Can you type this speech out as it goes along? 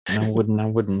I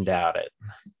wouldn't doubt it.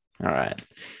 All right.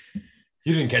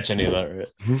 You didn't catch any of that,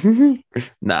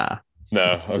 right? Nah. No.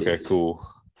 Let's Okay, see. cool.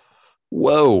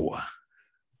 Whoa.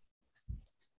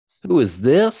 Who is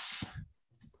this?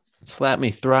 Slap me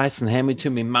thrice and hand me to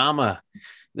me, mama.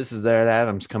 This is Eric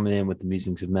Adams coming in with the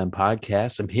Musings of Men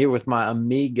podcast. I'm here with my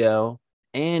amigo,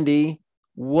 Andy.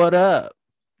 What up?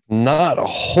 Not a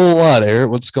whole lot,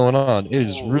 Eric. What's going on? It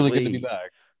is really good to be Holy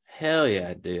back. hell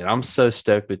yeah, dude. I'm so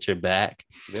stoked that you're back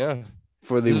Yeah.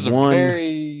 for the This is a one.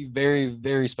 very, very,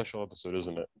 very special episode,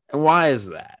 isn't it? Why is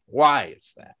that? Why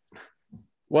is that?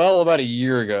 Well, about a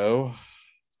year ago,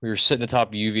 we were sitting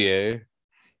atop UVA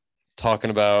talking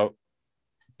about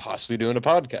possibly doing a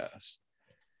podcast.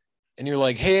 And you're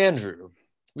like, hey, Andrew,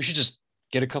 we should just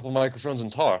get a couple microphones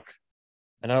and talk.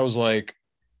 And I was like,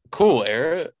 cool,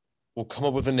 Eric. We'll come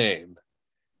up with a name.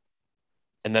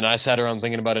 And then I sat around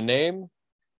thinking about a name.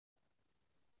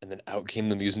 And then out came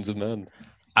the Musings of Men.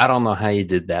 I don't know how you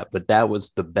did that, but that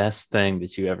was the best thing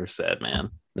that you ever said, man.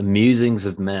 The Musings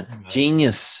of Men.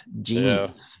 Genius.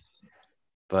 Yeah.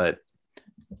 But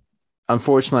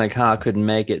unfortunately, Kyle couldn't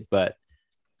make it, but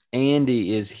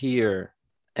Andy is here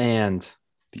and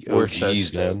The we're so OGs,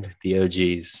 stoked. man. The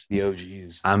OGs. The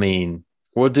OGs. I mean,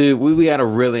 we got a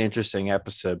really interesting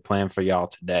episode planned for y'all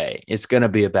today. It's going to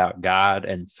be about God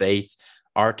and faith,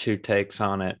 our two takes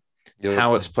on it,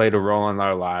 how it's played a role in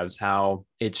our lives, how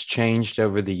it's changed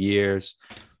over the years,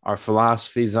 our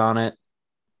philosophies on it.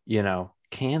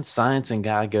 Can science and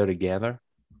God go together?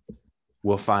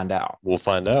 We'll find out. We'll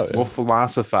find out. We'll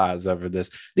philosophize over this.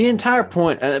 The entire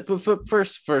point,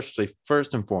 first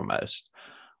and foremost,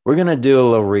 we're going to do a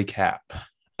little recap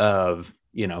of,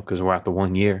 because we're at the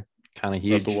 1 year, kind of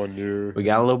huge. The 1 year. We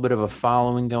got a little bit of a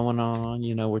following going on.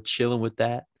 We're chilling with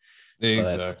that.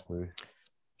 Exactly.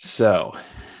 So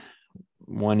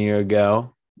 1 year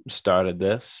ago, started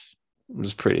this. It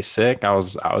was pretty sick. I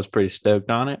was pretty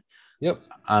stoked on it. Yep.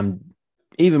 I'm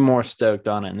even more stoked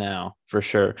on it now, for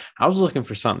sure. I was looking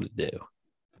for something to do,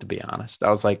 to be honest. I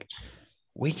was like,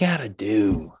 we gotta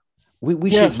do.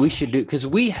 We should do, because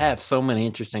we have so many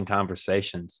interesting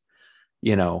conversations,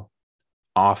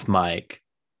 off mic,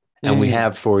 and we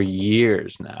have for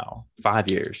years now, 5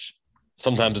 years.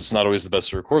 Sometimes it's not always the best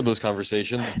to record those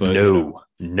conversations, but no.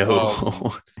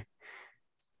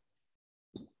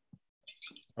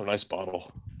 Oh, nice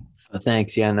bottle.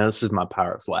 Thanks. Yeah, no, this is my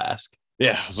pirate flask.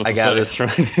 Yeah, I got this from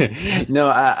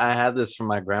I had this from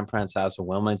my grandparents' house in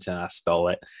Wilmington. I stole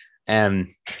it, and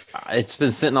it's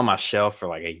been sitting on my shelf for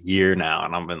like a year now,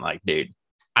 and I've been like, dude,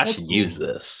 I should use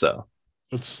this. So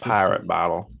it's pirate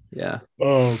bottle. Yeah.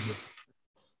 But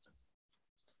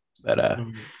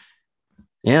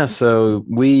yeah, so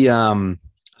we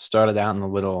started out in a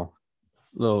little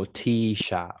tea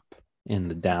shop in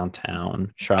the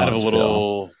downtown Charlottesville. Out of a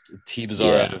little tea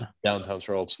bazaar out of downtown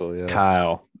Charlottesville. Yeah.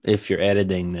 Kyle, if you're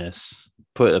editing this,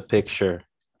 put a picture,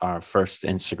 our first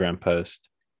Instagram post,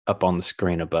 up on the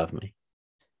screen above me.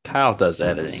 Kyle does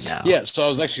editing now. Yeah, so I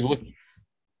was actually looking.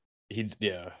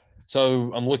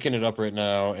 So I'm looking it up right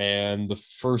now, and the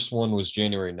first one was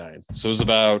January 9th. So it was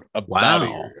about a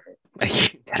year.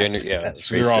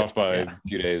 So we were off by a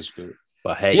few days,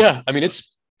 but hey, yeah, I mean,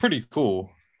 it's pretty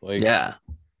cool. Like, yeah,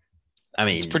 I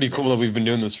mean, it's pretty cool that we've been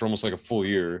doing this for almost like a full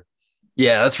year.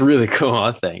 Yeah, that's really cool,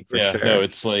 I think, for sure. No,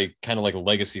 it's like kind of like a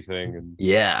legacy thing.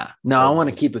 And I want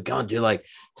to keep it going, dude. Like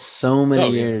so many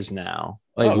years now.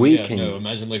 Like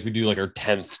imagine like we do like our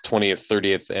 10th, 20th,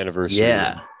 30th anniversary.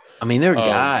 Yeah. I mean, there are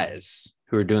guys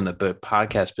who are doing the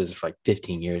podcast business for like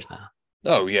 15 years now.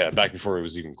 Oh yeah, back before it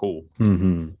was even cool.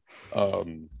 Mm-hmm.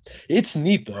 It's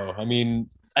neat though. I mean,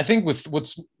 I think with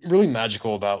what's really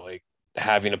magical about like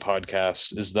having a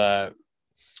podcast is that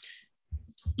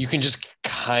you can just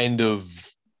kind of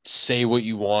say what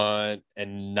you want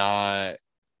and not,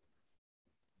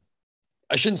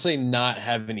 I shouldn't say not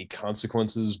have any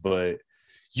consequences, but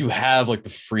you have like the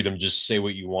freedom to just say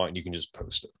what you want and you can just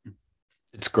post it.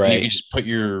 It's great. And you can just put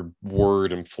your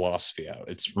word and philosophy out.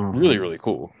 It's really, really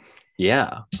cool.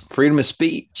 Yeah. Freedom of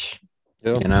speech.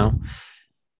 Yeah.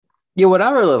 Yeah, what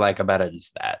I really like about it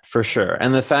is that, for sure.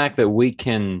 And the fact that we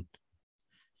can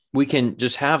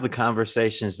just have the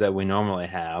conversations that we normally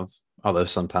have, although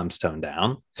sometimes toned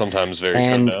down. Sometimes very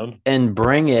toned down. And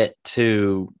bring it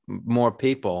to more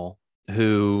people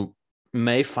who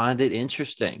may find it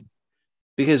interesting.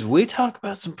 Because we talk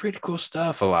about some pretty cool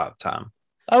stuff a lot of the time.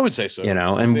 I would say so. And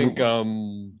I think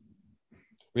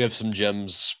we have some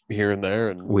gems here and there.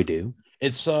 And we do.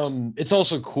 It's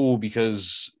also cool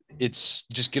because it's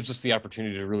just gives us the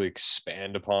opportunity to really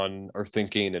expand upon our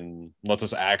thinking and lets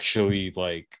us actually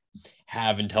like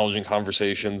have intelligent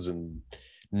conversations and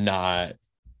not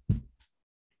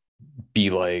be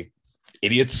like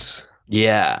idiots.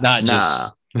 Yeah. Not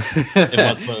just it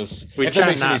lets us if that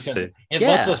makes any sense. It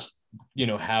lets us,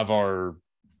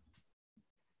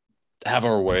 have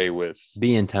our way with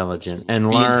be intelligent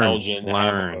and learn,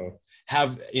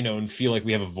 and feel like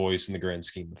we have a voice in the grand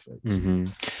scheme of things.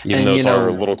 Even though it's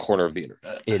our little corner of the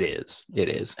internet. It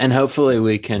is. And hopefully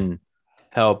we can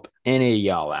help any of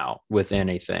y'all out with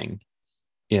anything,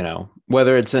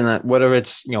 whether it's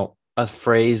a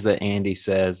phrase that Andy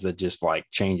says that just like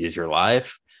changes your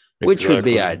life, which would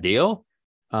be ideal.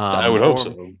 I would hope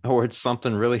so. Or it's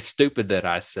something really stupid that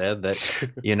I said that,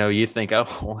 you think, oh,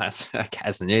 well, that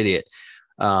guy's an idiot.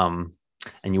 And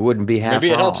you wouldn't be half Maybe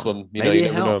it wrong. Helps them. Maybe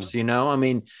it helps, I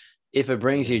mean, if it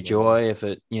brings you joy, if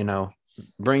it,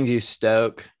 brings you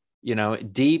stoke,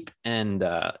 deep and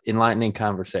enlightening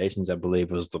conversations, I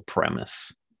believe was the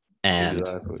premise.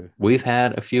 And we've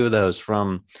had a few of those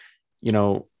from,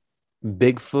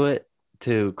 Bigfoot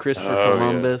to Christopher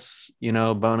Columbus,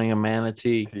 boning a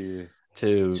manatee.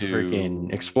 To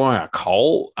freaking exploring a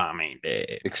cult. I mean,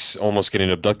 almost getting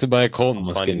abducted by a cult and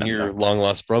finding your long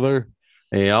lost brother.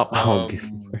 Yep.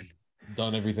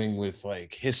 Done everything with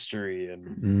like history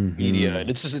and media, and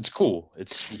it's cool.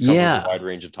 It's covered a wide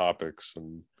range of topics,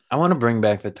 and I want to bring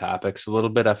back the topics a little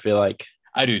bit. I feel like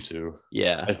I do too.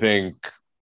 Yeah, I think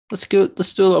let's do a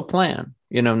little plan.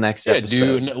 Next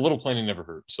episode. A little planning never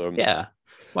hurts. So yeah,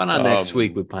 why not next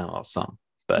week we plan a little something?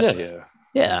 But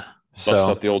yeah. Bust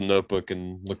out the old notebook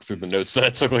and look through the notes that I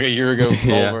took like a year ago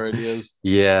for all of our ideas.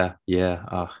 Yeah.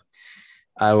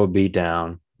 I will be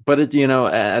down. But at the end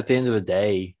of the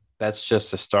day, that's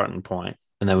just a starting point.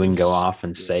 And then we can go off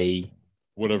and say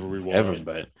whatever we want.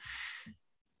 But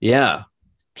yeah.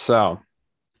 So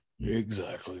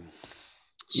exactly.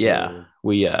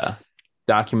 We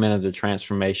documented the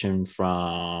transformation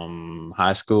from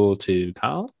high school to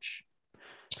college.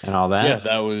 And all that. Yeah,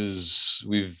 that was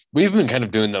we've been kind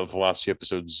of doing that with the last few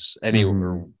episodes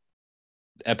anywhere.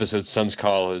 Episodes since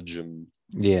college and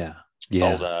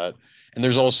all that. And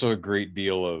there's also a great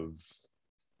deal of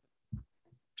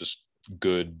just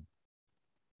good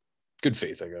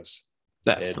faith, I guess.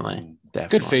 Definitely.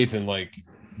 Good faith in like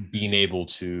being able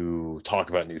to talk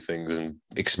about new things and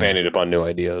expanding upon new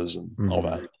ideas and all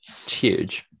that. It's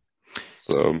huge.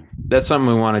 So that's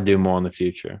something we want to do more in the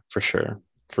future, for sure.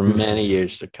 For many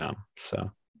years to come. So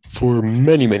for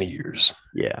many, many years.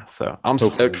 Yeah. So I'm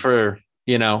stoked for,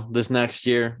 this next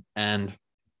year and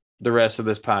the rest of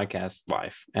this podcast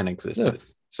life and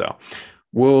existence. Yeah. So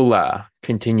we'll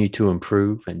continue to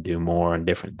improve and do more and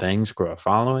different things, grow a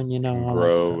following,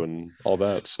 grow and all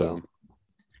that. So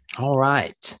all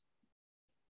right.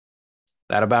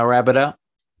 That about wrap it up?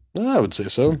 I would say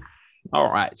so.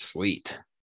 All right, sweet.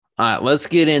 All right, let's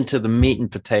get into the meat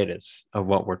and potatoes of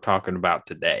what we're talking about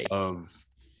today.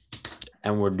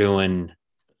 And we're going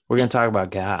to talk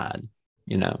about God,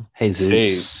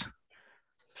 Jesus,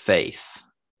 faith,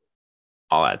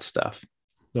 all that stuff.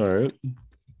 All right.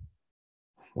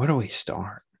 Where do we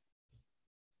start?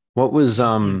 What was,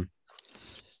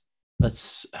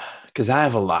 because I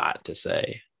have a lot to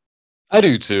say. I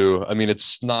do too. I mean,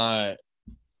 it's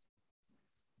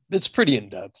pretty in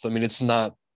depth. I mean, it's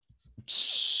not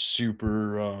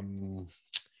super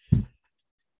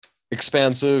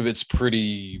expansive. It's a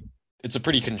pretty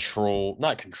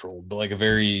not controlled, but like a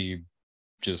very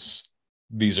just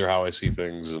these are how I see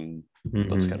things, and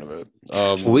that's kind of it.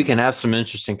 Well, we can have some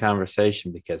interesting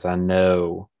conversation because I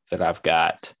know that I've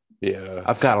got a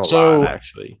lot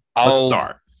actually. Let's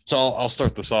start. So I'll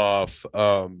start this off.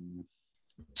 I'll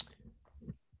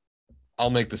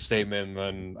make the statement, and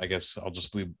then I guess I'll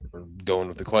just go in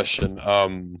with the question.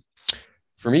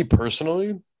 For me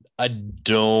personally, I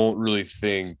don't really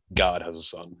think God has a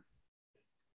son.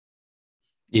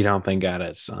 You don't think God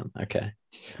has a son? Okay.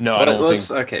 No, I don't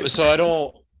think. Okay. So I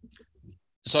don't.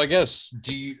 So I guess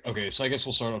so I guess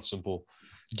we'll start off simple.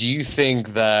 Do you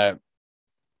think that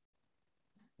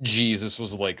Jesus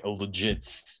was like a legit?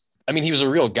 I mean, he was a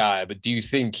real guy, but do you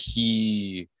think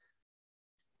he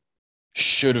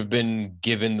should have been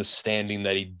given the standing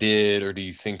that he did, or do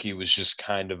you think he was just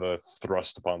kind of a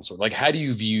thrust upon sword? Like, how do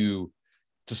you view,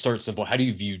 to start simple, how do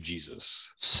you view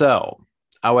Jesus? So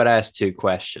I would ask two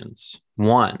questions.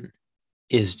 One,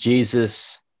 is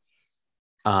Jesus,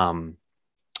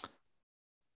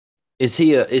 is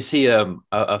he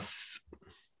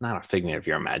not a figment of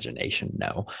your imagination?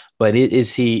 No, but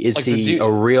is he like a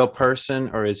real person,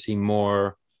 or is he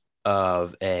more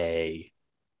of a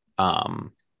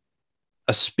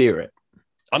spirit?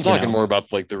 I'm talking more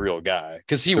about like the real guy,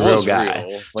 because he was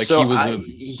real. Like so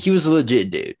he was a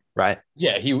legit dude, right?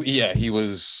 Yeah, he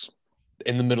was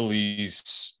in the Middle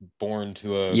East, born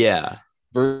to a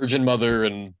Virgin Mother,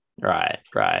 and right.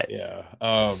 yeah.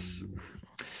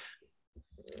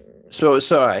 So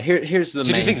here's the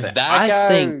So do you main think thing. that I guy?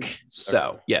 think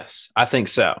so. Yes, I think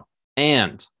so.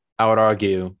 And I would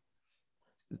argue.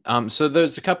 So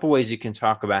there's a couple ways you can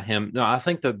talk about him. No, I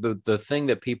think the thing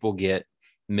that people get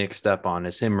mixed up on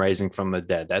is him raising from the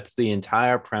dead. That's the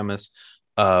entire premise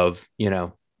of,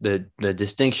 the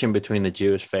distinction between the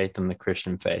Jewish faith and the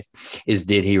Christian faith is,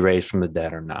 did he raise from the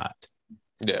dead or not?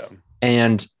 Yeah.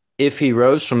 And if he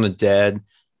rose from the dead,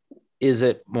 is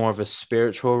it more of a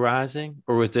spiritual rising,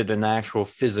 or was it an actual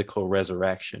physical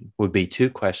resurrection? Would be two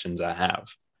questions I have.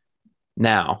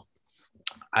 Now,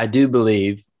 I do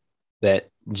believe that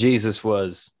Jesus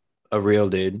was a real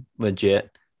dude, legit,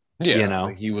 Yeah.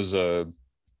 Like he was a.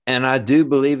 and I do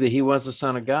believe that he was the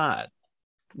Son of God,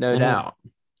 no doubt.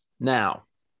 Now,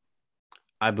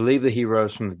 I believe that he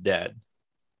rose from the dead,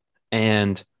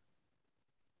 and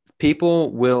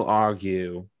people will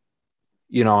argue,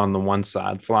 on the one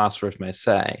side, philosophers may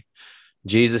say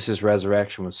Jesus'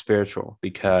 resurrection was spiritual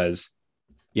because,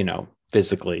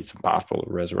 physically it's impossible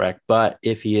to resurrect. But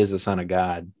if he is the Son of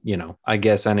God, I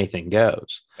guess anything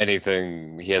goes.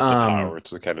 Anything, he has the power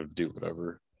to kind of do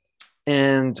whatever.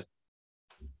 And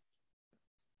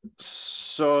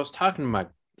so I was talking to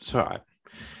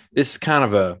this is kind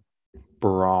of a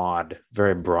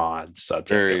very broad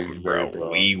subject. Very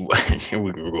broad. We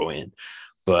can go in,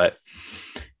 but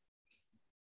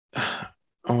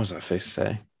what was I supposed to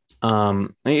say?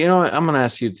 You know what? I'm going to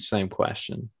ask you the same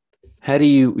question. Do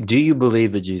you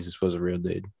believe that Jesus was a real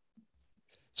dude?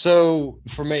 So,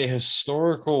 from a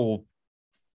historical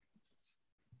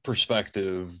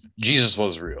perspective, Jesus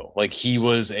was real. Like, he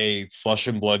was a flesh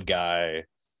and blood guy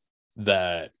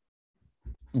that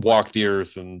walked the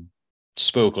earth and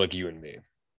spoke like you and me.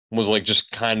 Was like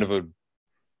just kind of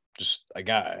a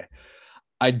guy.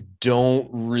 I don't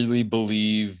really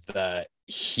believe that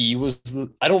he was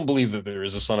I don't believe that there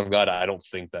is a Son of God. I don't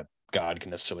think that God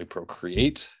can necessarily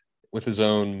procreate with his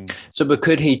own. So, but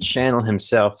could he channel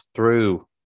himself through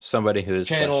somebody who is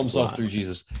channel himself through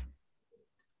Jesus?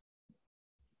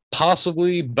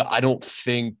 Possibly, but I don't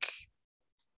think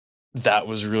that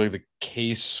was really the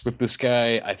case with this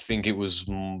guy. I think it was,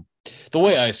 the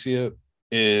way I see it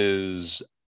is,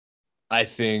 I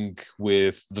think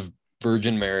with the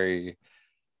Virgin Mary,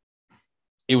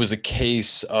 it was a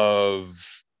case of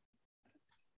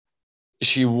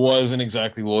she wasn't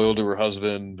exactly loyal to her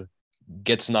husband,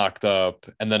 gets knocked up,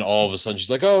 and then all of a sudden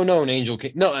she's like, oh no, an angel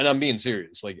came. No, and I'm being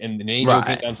serious. Like, and an angel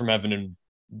came down from heaven and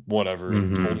whatever,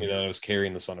 and told me that I was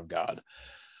carrying the Son of God.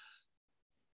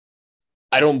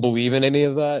 I don't believe in any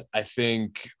of that. I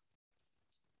think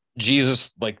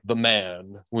Jesus, like the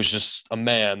man, was just a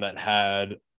man that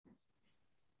had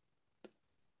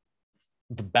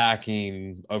the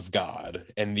backing of God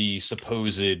and the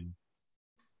supposed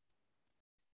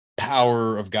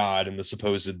power of God and the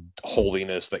supposed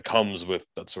holiness that comes with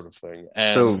that sort of thing.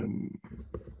 And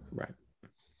right.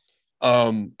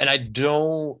 And I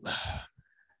do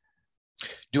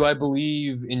I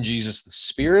believe in Jesus the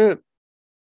Spirit?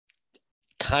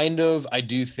 Kind of. I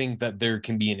do think that there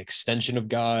can be an extension of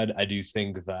God. I do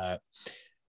think that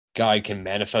God can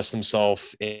manifest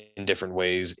himself in different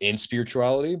ways in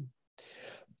spirituality.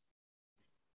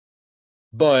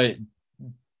 But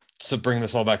to bring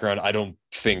this all back around, I don't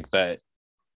think that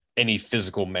any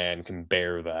physical man can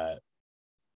bear that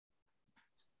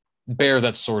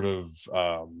sort of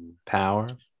power,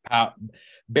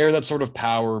 bear that sort of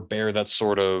power, bear that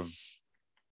sort of,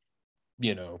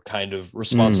 kind of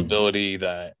responsibility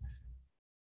that,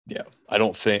 I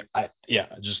don't think I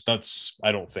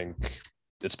don't think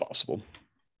it's possible.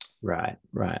 Right.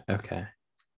 Okay.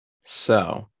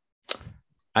 So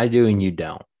I do and you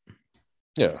don't.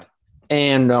 Yeah.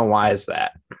 And why is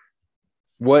that?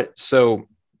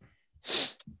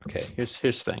 Okay, here's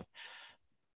the thing.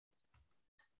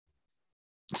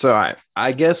 So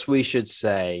I guess we should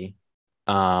say,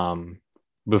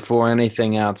 before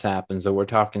anything else happens, that we're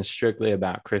talking strictly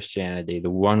about Christianity, the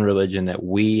one religion that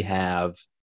we have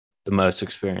the most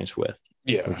experience with.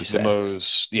 Yeah,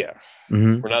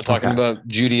 Mm-hmm. We're not talking about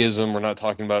Judaism. We're not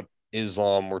talking about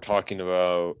Islam. We're talking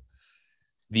about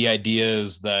the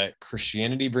ideas that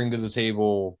Christianity bring to the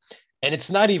table. And it's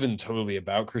not even totally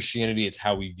about Christianity. It's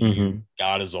how we view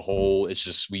God as a whole. It's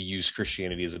just we use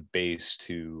Christianity as a base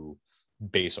to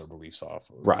base our beliefs off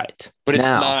of. Right. But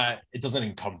it doesn't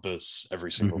encompass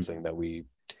every single thing that we've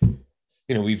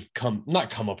not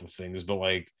come up with things, but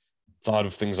like thought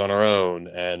of things on our own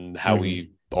and how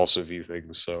we also view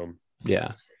things. So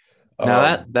yeah.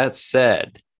 Now that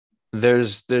said,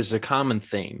 there's a common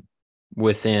theme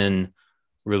within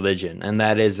religion, and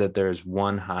that is that there's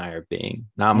one higher being,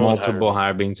 not One multiple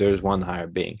higher beings. There's one higher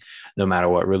being. No matter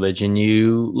what religion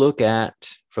you look at,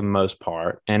 for the most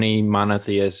part, any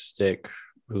monotheistic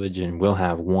religion will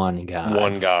have one God,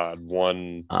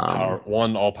 one power,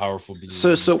 one all powerful being.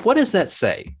 So what does that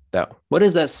say, though? What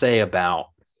does that say about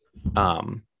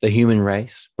the human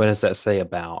race? What does that say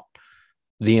about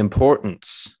the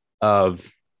importance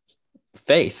of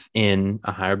faith in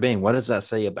a higher being? What does that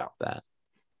say about that?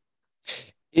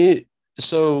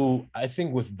 So I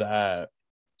think with that,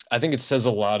 I think it says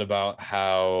a lot about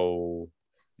how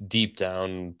deep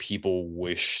down people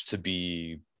wish to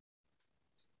be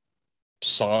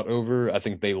sought over. I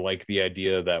think they like the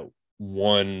idea that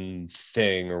one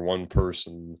thing or one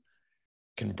person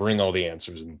can bring all the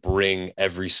answers and bring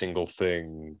every single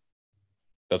thing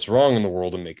that's wrong in the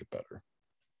world and make it better.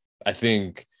 I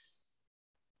think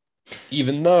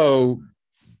even though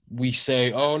we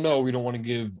say, oh no, we don't want to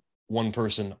give one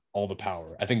person all the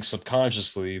power, I think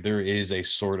subconsciously there is a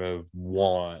sort of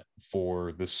want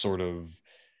for this sort of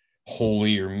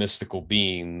holy or mystical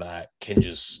being that can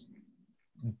just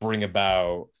bring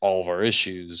about all of our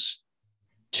issues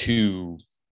to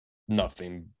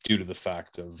nothing due to the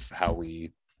fact of how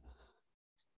we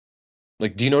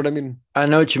like. Do you know what I mean? I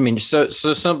know what you mean. So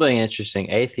something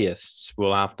interesting. Atheists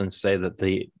will often say that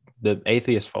the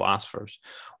atheist philosophers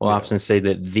will often say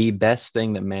that the best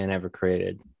thing that man ever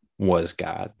created was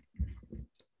God.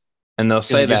 And they'll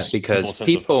say that because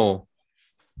people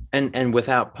and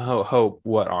without hope,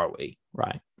 what are we?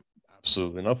 Right.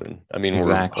 Absolutely nothing. I mean,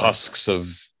 exactly. We're husks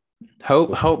of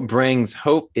hope.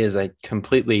 Hope is a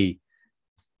completely,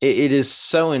 it is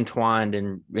so entwined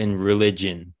in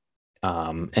religion.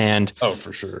 And oh,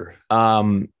 for sure.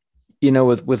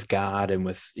 With God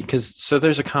and so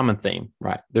there's a common theme,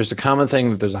 right? There's a common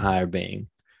thing that there's a higher being.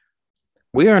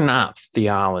 We are not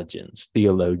theologians, what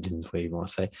you want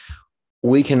to say.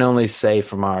 We can only say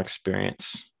from our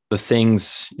experience the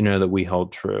things, that we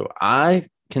hold true. I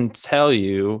can tell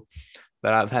you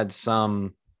that I've had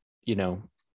some,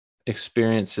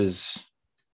 experiences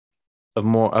of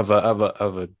more of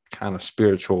a kind of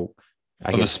spiritual,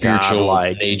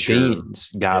 godlike nature,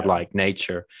 godlike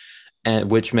nature, and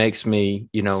which makes me,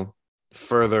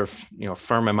 further,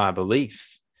 firm in my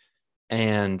belief.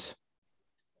 And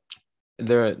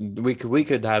we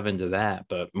could dive into that,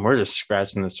 but we're just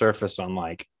scratching the surface on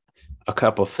like a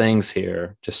couple things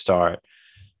here to start.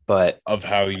 But of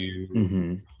how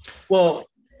you, well,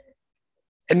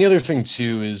 and the other thing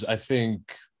too is I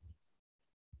think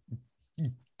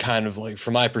kind of like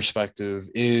from my perspective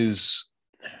is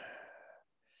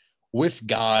with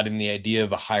God and the idea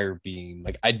of a higher being,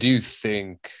 like I do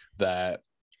think that,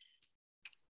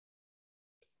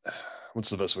 what's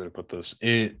the best way to put this?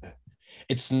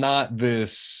 It's not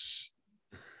this,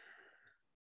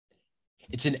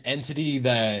 it's an entity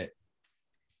that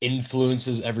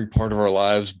influences every part of our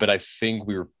lives, but I think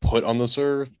we were put on this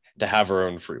earth to have our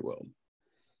own free will.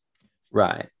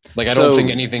 Right. Like, I don't think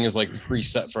anything is like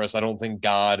preset for us. I don't think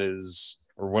God is,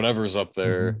 or whatever's up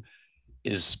there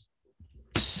is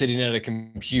sitting at a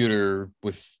computer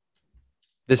with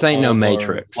this ain't no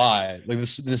Matrix. Like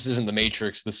this isn't the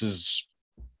Matrix. This is,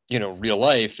 real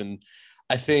life. And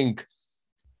I think,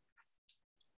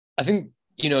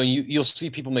 you'll see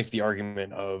people make the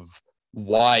argument of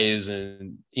why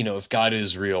isn't, if God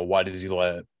is real, why does he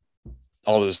let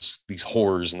all these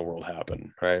horrors in the world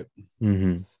happen? Right.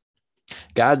 Mm-hmm.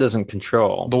 God doesn't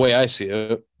control. The way I see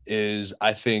it is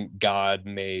I think God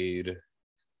made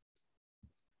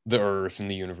the earth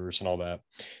and the universe and all that.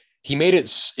 He made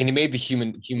it, and he made the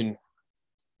human,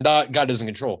 not God doesn't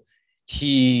control.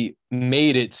 He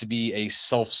made it to be a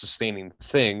self-sustaining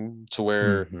thing to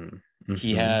where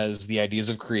he has the ideas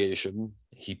of creation.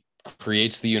 He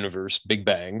creates the universe, Big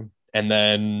Bang, and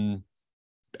then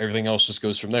everything else just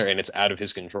goes from there, and it's out of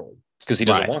his control because he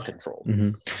doesn't want control.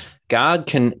 God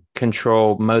can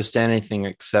control most anything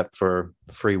except for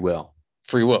free will.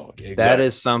 Free will. Exactly. That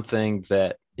is something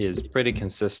that is pretty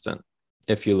consistent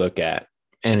if you look at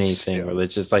anything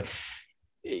religious. Like,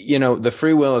 the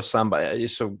free will of somebody.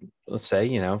 So let's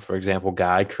say, for example,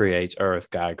 God creates earth,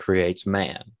 God creates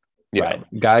man. Yeah.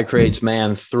 Right. God creates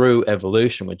man through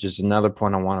evolution, which is another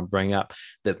point I want to bring up,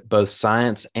 that both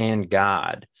science and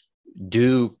God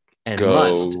do and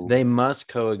must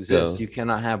coexist. You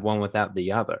cannot have one without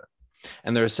the other.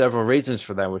 And there are several reasons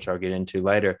for that, which I'll get into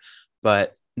later.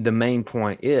 But the main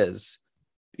point is,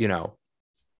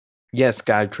 yes,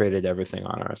 God created everything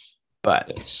on earth,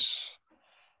 but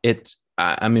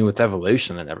with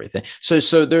evolution and everything.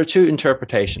 So there are two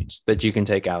interpretations that you can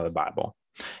take out of the Bible.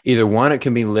 Either one, it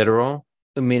can be literal,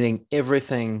 meaning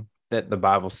everything that the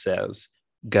Bible says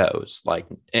goes. Like,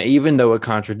 even though it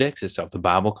contradicts itself, the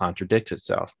Bible contradicts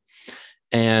itself.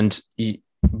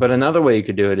 But another way you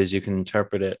could do it is you can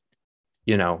interpret it,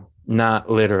 not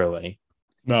literally,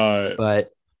 No, but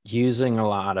using a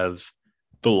lot of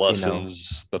the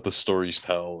lessons that the stories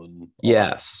tell and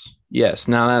yes.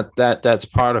 Now that's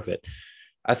part of it.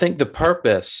 I think the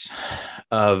purpose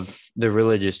of the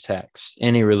religious text,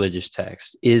 any religious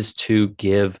text, is to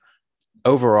give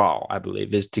overall, I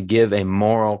believe, is to give a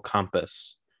moral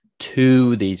compass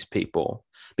to these people,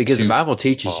 because the Bible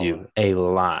teaches you a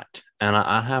lot, and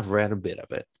I have read a bit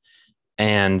of it.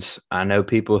 And I know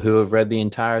people who have read the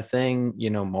entire thing,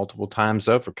 multiple times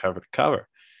over, cover to cover.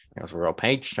 It was a real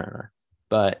page turner.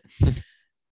 But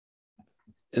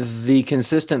the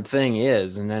consistent thing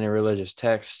is, in any religious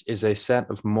text, is a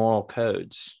set of moral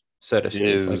codes, so to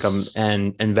speak,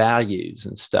 and values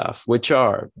and stuff, which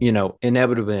are,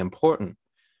 inevitably important.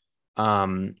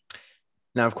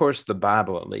 Now, of course, the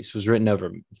Bible, at least, was written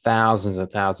over thousands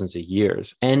and thousands of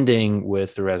years, ending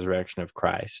with the resurrection of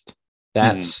Christ.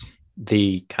 That's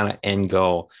the kind of end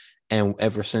goal. And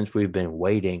ever since, we've been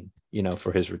waiting,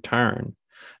 for his return.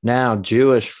 Now,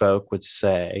 Jewish folk would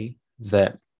say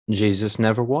that Jesus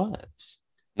never was.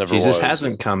 Jesus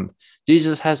hasn't come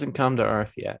to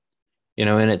earth yet, in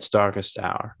its darkest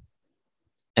hour.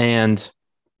 And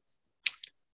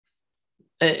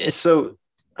so,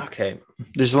 okay,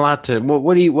 there's a lot to.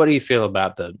 What do you feel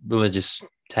about the religious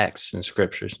texts and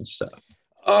scriptures and stuff?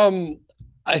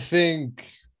 I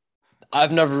think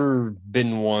I've never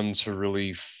been one to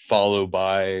really follow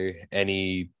by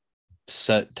any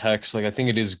set text. Like, I think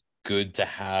it is good to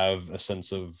have a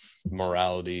sense of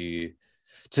morality,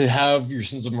 to have your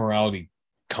sense of morality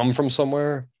come from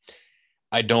somewhere.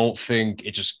 I don't think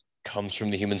it just comes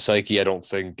from the human psyche. I don't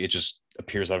think it just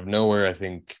appears out of nowhere. I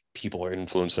think people are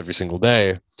influenced every single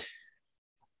day.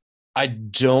 I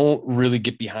don't really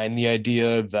get behind the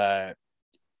idea that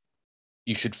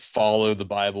you should follow the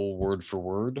Bible word for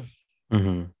word,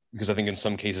 because I think in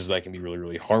some cases that can be really,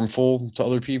 really harmful to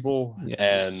other people. Yes.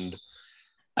 And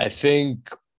I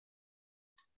think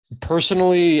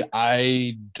personally,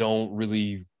 I don't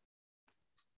really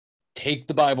take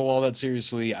the Bible all that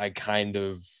seriously. I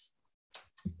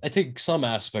take some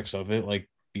aspects of it, like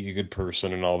be a good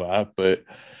person and all that, but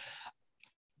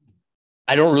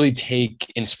I don't really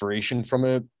take inspiration from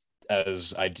it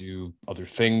as I do other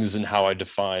things and how I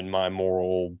define my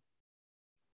moral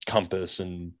compass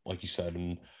and, like you said,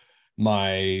 and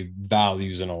my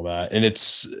values and all that. And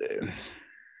it's,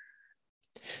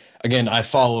 again, I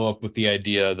follow up with the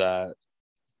idea that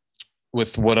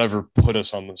with whatever put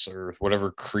us on this earth,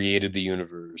 whatever created the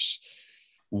universe,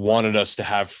 wanted us to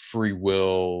have free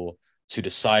will to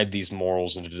decide these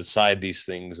morals and to decide these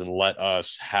things and let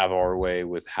us have our way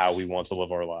with how we want to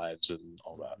live our lives and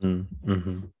all that.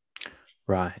 Mm-hmm.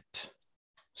 Right.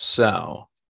 So,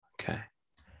 okay.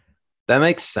 That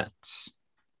makes sense.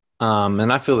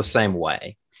 And I feel the same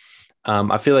way.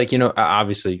 I feel like,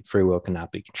 obviously free will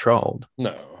cannot be controlled.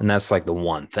 No. And that's like the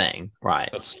one thing, right?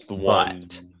 That's the one.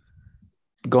 But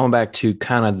going back to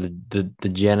kind of the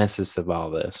genesis of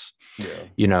all this,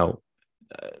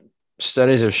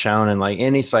 studies have shown, and like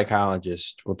any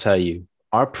psychologist will tell you,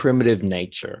 our primitive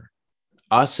nature,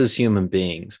 us as human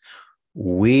beings,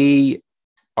 we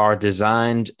are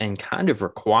designed and kind of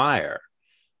require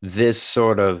this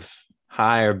sort of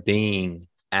higher being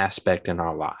aspect in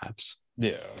our lives.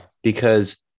 Yeah.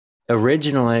 Because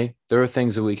originally there are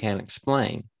things that we can't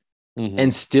explain.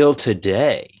 And still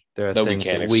today, there are things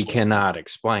that we cannot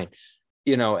explain.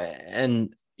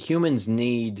 And humans,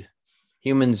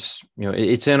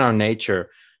 it's in our nature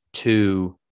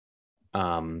to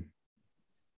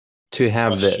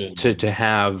have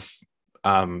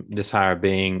this higher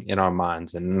being in our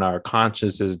minds and in our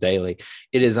consciousness daily.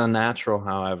 It is unnatural,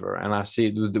 however,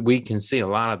 and we can see a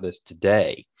lot of this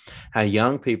today, how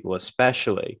young people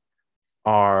especially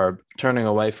are turning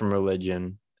away from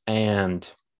religion and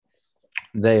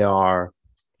they are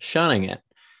shunning it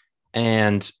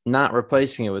and not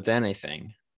replacing it with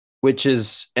anything, which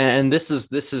is, and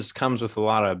this comes with a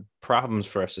lot of problems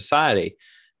for our society,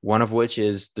 one of which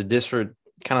is the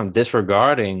kind of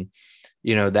disregarding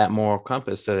that moral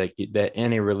compass that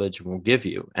any religion will give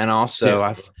you. And also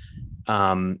it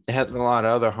has a lot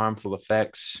of other harmful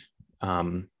effects,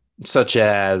 such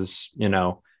as,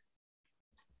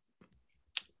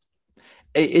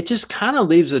 it just kind of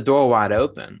leaves the door wide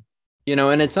open,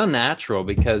 and it's unnatural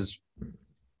because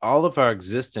all of our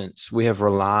existence, we have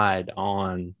relied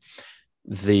on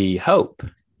the hope,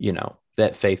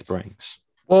 that faith brings.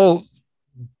 Well,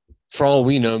 for all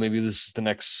we know, maybe this is the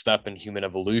next step in human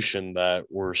evolution, that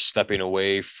we're stepping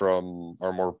away from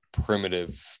our more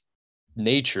primitive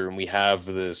nature, and we have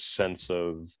this sense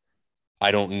of,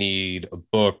 I don't need a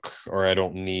book or I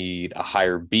don't need a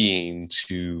higher being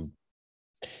to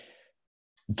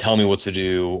tell me what to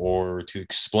do or to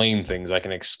explain things. I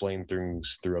can explain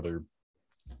things through other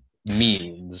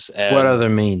means. And what other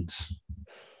means?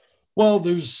 well,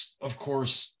 there's, of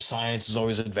course, science is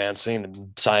always advancing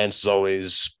and science is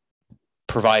always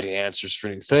providing answers for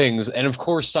new things. And of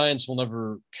course, science will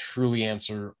never truly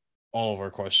answer all of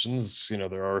our questions.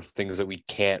 There are things that we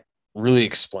can't really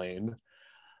explain.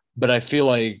 But I feel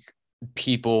like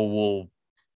people will,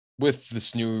 with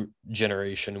this new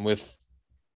generation and with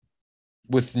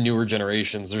newer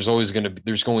generations, there's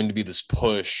going to be this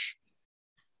push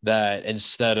that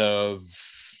instead of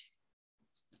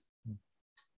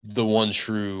the one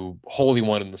true holy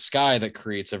one in the sky that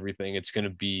creates everything, it's going to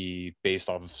be based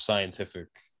off of scientific,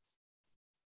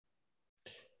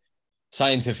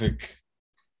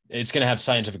 it's going to have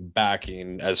scientific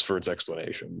backing as for its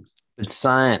explanation. But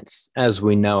science, as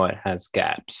we know it, has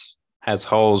gaps, has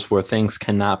holes where things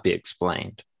cannot be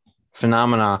explained.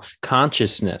 Phenomena,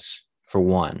 consciousness, for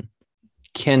one,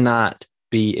 cannot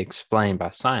be explained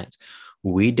by science.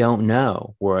 We don't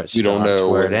know where it starts,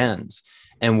 where it ends.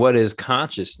 And what is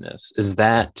consciousness? Is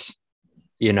that,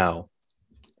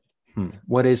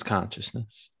 what is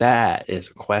consciousness? That is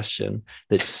a question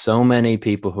that so many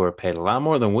people who are paid a lot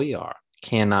more than we are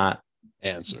cannot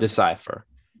decipher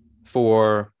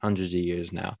for hundreds of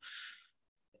years now.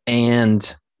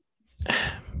 And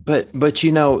but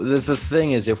the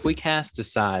thing is, if we cast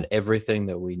aside everything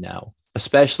that we know,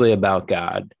 especially about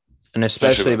God, and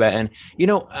especially about, and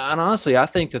honestly, I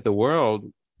think that the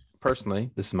world, personally,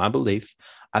 this is my belief,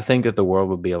 I think that the world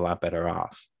would be a lot better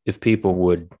off if people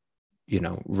would,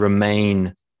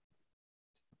 remain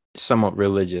somewhat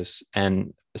religious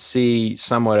and see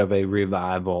somewhat of a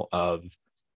revival of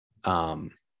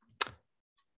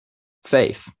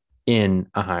faith in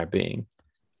a higher being.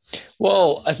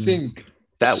 Well, I think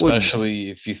that especially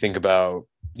if you think about,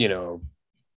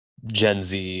 Gen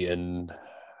Z and,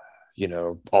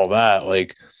 all that,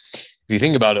 like, if you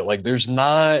think about it, like, there's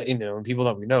not, people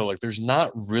that we know, like, there's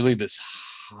not really this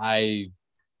high.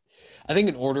 I think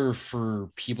in order for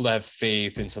people to have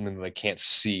faith in something that they can't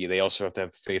see, they also have to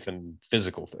have faith in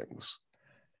physical things.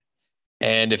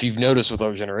 And if you've noticed with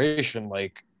our generation,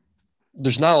 like,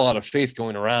 there's not a lot of faith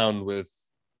going around with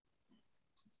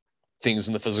things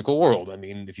in the physical world. I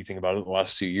mean, if you think about it, the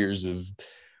last 2 years have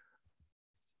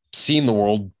seen the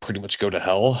world pretty much go to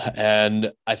hell.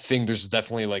 And I think there's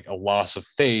definitely like a loss of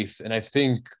faith. And I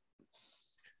think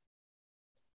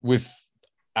with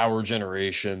our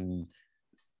generation,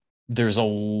 there's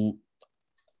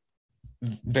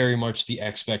very much the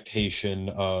expectation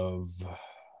of,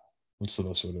 what's the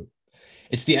best way to,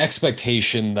 it's the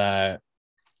expectation that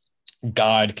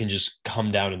God can just come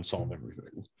down and solve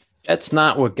everything. That's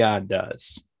not what God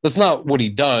does. That's not what he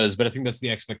does, but I think that's the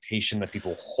expectation that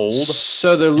people hold.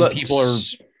 So people are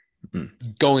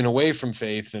going away from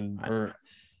faith or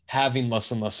having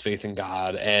less and less faith in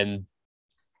God, and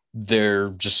they're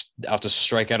just out to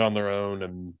strike out on their own.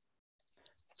 And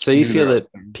so you feel that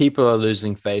people are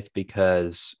losing faith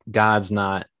because God's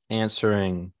not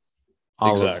answering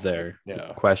all of their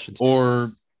questions,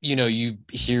 or you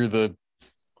hear the,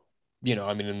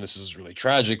 I mean, and this is really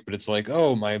tragic, but it's like,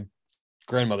 oh, my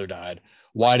grandmother died.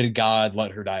 Why did God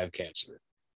let her die of cancer?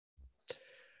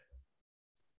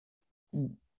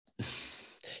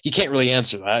 You can't really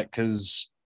answer that because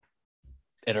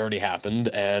it already happened.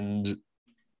 And,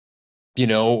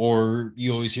 or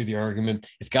you always hear the argument,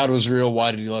 if God was real,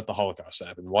 why did he let the Holocaust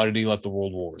happen? Why did he let the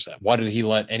world wars happen? Why did he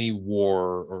let any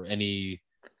war or any...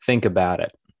 Think about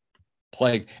it.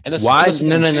 Plague. And that's why?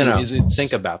 No.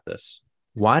 Think about this.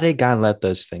 Why did God let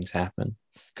those things happen?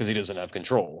 Because he doesn't have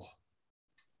control.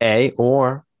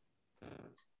 Or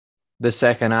the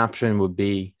second option would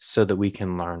be so that we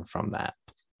can learn from that.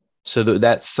 So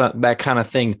that kind of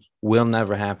thing will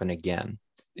never happen again.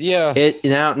 Yeah.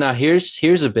 Now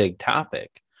here's a big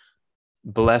topic.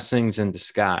 Blessings in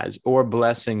disguise, or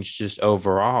blessings just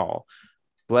overall.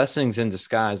 Blessings in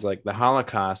disguise, like the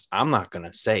Holocaust, I'm not going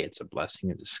to say it's a blessing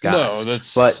in disguise. No,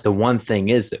 but the one thing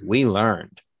is that we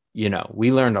learned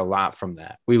a lot from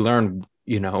that. We learned,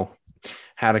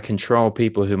 how to control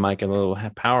people who might get a little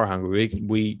power hungry.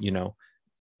 We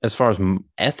as far as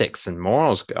ethics and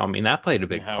morals go, I mean, that played a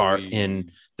big part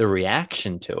in the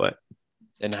reaction to it.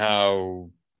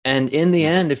 And in the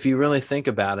end, if you really think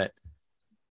about it,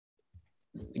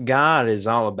 God is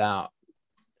all about,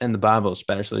 and the Bible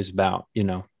especially is about,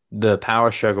 the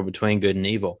power struggle between good and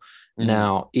evil. Mm-hmm.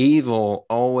 Now, evil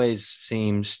always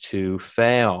seems to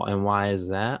fail. And why is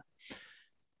that?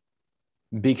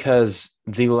 Because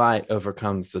the light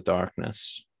overcomes the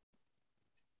darkness.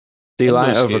 The In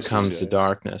light most overcomes cases, the yeah.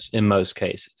 darkness in most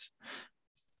cases.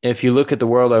 If you look at the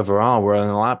world overall, we're in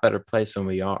a lot better place than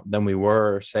we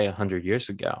were, say, 100 years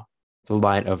ago. The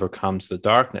light overcomes the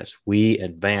darkness. We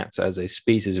advance as a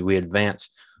species. We advance,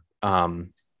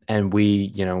 and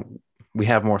we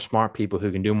have more smart people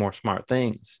who can do more smart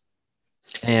things.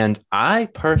 And I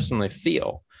personally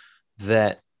feel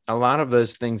that a lot of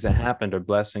those things that happened are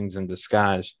blessings in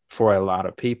disguise for a lot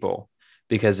of people,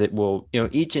 because it will,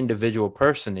 each individual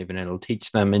person, even it'll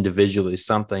teach them individually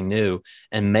something new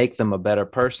and make them a better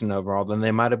person overall than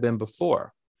they might have been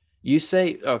before. You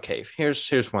say, okay,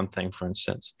 here's one thing, for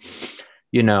instance,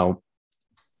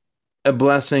 a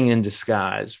blessing in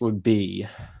disguise would be,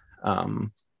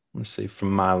 let's see,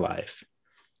 from my life,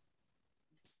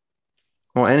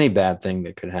 well, any bad thing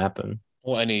that could happen.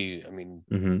 Well,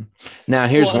 mm-hmm. Now,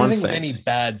 here's one I think thing. with any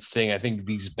bad thing, I think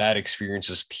these bad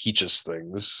experiences teach us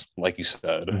things, like you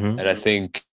said. Mm-hmm. And I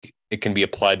think it can be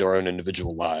applied to our own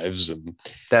individual lives. And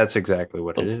that's exactly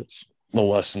what it is. The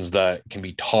lessons that can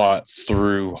be taught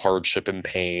through hardship and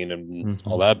pain and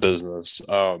all that business.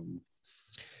 I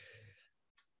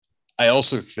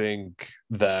also think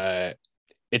that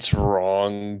it's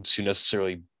wrong to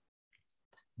necessarily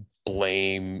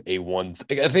blame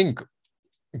I think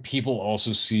people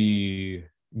also see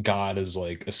God as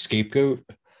like a scapegoat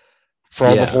for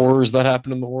all the horrors that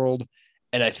happen in the world.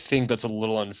 And I think that's a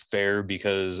little unfair,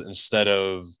 because instead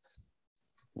of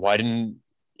why didn't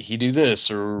he do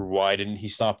this, or why didn't he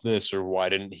stop this, or why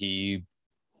didn't he,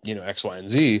 X, Y, and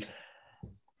Z.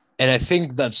 And I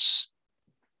think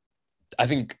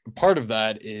part of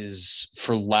that is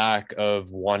for lack of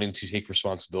wanting to take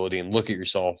responsibility and look at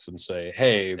yourself and say,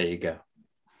 hey, there you go.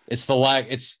 It's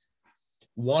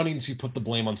wanting to put the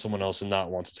blame on someone else and not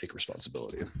want to take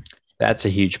responsibility. That's a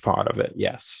huge part of it.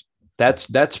 Yes. That's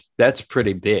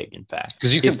pretty big, in fact.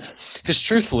 Because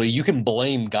truthfully, you can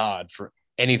blame God for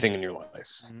anything in your life.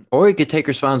 Or you could take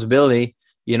responsibility,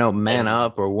 man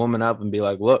up or woman up and be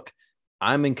like, look,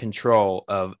 I'm in control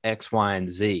of X, Y, and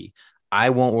Z. I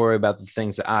won't worry about the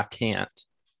things that I can't.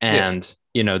 And,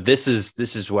 this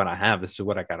is what I have. This is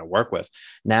what I got to work with.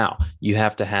 Now, you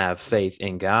have to have faith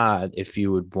in God if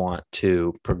you would want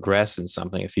to progress in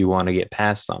something, if you want to get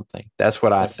past something. That's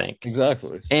what I think.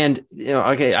 Exactly. And,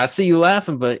 okay, I see you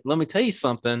laughing, but let me tell you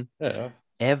something. Yeah.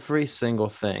 Every single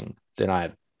thing that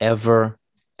I've ever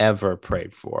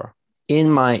prayed for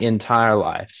in my entire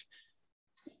life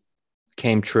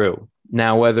came true.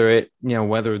 Now, whether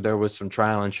there was some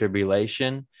trial and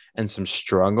tribulation and some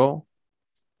struggle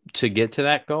to get to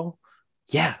that goal,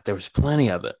 yeah, there was plenty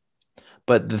of it.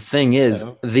 But the thing is,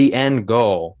 the end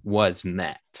goal was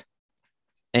met.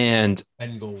 And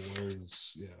end goal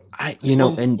was,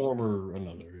 one form or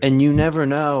another. Yeah. And you never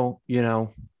know,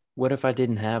 what if I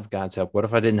didn't have God's help? What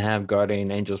if I didn't have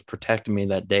guardian angels protecting me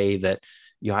that day that,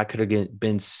 I could have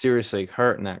been seriously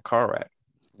hurt in that car wreck?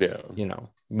 Yeah.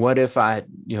 What if I,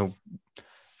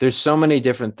 there's so many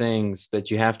different things that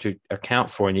you have to account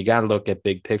for, and you got to look at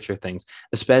big picture things,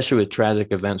 especially with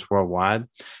tragic events worldwide.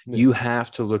 Yeah. You have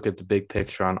to look at the big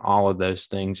picture on all of those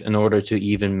things in order to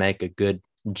even make a good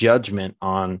judgment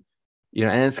on,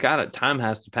 and time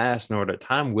has to pass in order.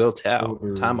 Time will tell.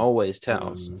 Time always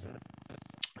tells.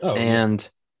 And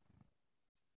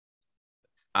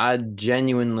I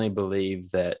genuinely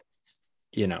believe that,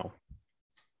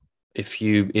 if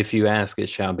you ask, it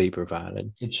shall be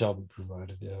provided. It shall be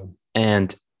provided, yeah.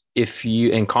 And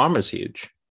karma's huge.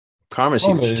 Karma's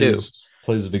huge too.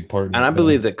 Plays a big part. And I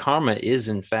believe that karma is,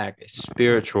 in fact, a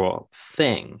spiritual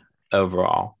thing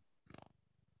overall.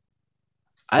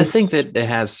 I think that it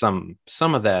has some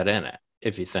of that in it,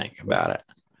 if you think about it.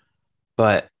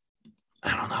 But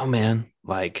I don't know, man.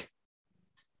 Like,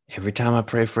 every time I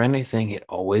pray for anything, it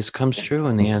always comes true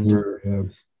in the end. Yeah.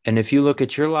 And if you look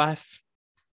at your life,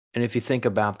 and if you think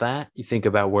about that, you think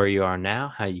about where you are now,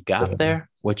 how you got there,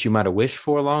 what you might have wished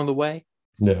for along the way.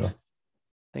 Yeah.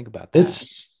 Think about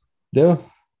that.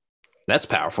 That's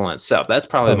powerful in itself. That's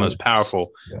probably the most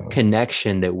powerful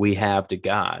connection that we have to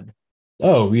God.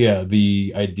 Oh, yeah.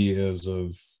 The ideas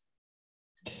of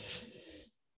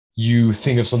you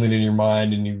think of something in your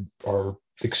mind and you are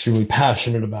extremely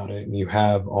passionate about it and you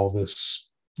have all this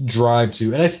drive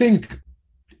to. And I think,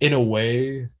 in a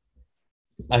way,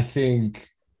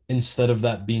 instead of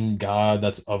that being God,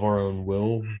 that's of our own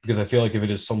will, because I feel like if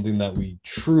it is something that we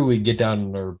truly get down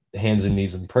on our hands and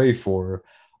knees and pray for,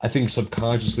 I think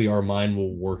subconsciously our mind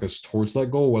will work us towards that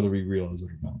goal, whether we realize it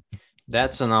or not.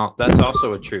 That's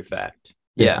also a true fact.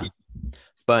 Yeah.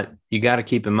 But you got to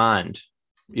keep in mind,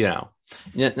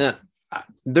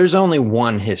 there's only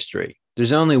one history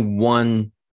There's only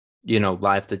one,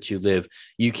 life that you live.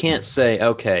 You can't say,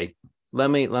 okay, let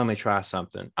me try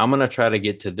something. I'm going to try to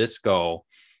get to this goal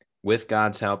with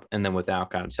God's help and then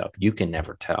without God's help. You can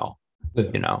never tell.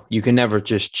 Yeah. You can never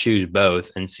just choose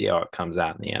both and see how it comes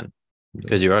out in the end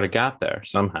because you already got there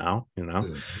somehow. Yeah.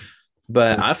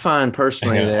 But I find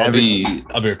personally that I'll be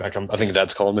right back. I think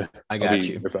Dad's calling me. I got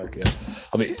you. Right back. Yeah.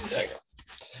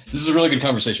 This is a really good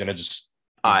conversation.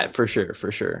 All right, for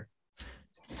sure.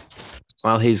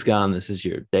 While he's gone, this is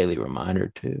your daily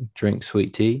reminder to drink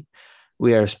sweet tea.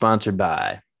 We are sponsored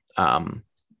by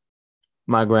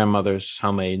my grandmother's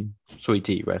homemade sweet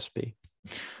tea recipe.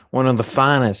 One of the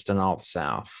finest in all the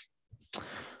South.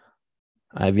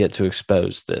 I've yet to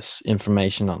expose this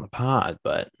information on the pod,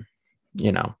 but,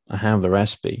 I have the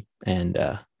recipe. And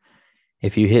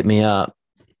if you hit me up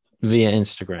via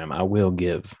Instagram, I will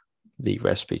give the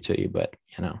recipe to you. But,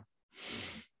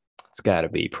 it's got to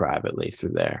be privately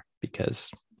through there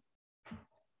because,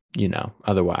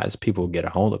 otherwise people get a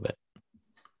hold of it.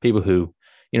 People who,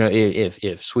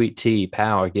 if sweet tea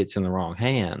power gets in the wrong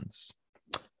hands,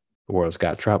 the world's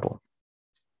got trouble.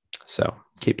 So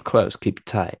keep it close, keep it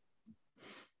tight.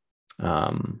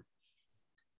 Let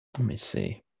me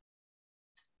see.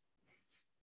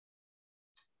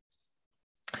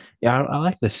 Yeah, I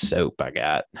like the soap I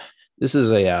got. This is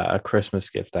a Christmas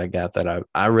gift I got that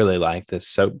I really like this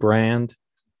soap brand.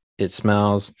 It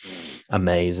smells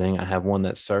amazing. I have one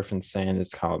that's surf and sand.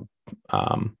 It's called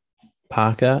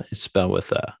Paca. It's spelled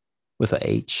with a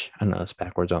H. I know it's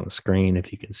backwards on the screen.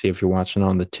 If you can see, if you're watching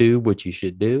on the tube, which you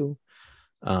should do.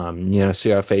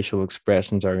 See our facial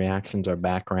expressions, our reactions, our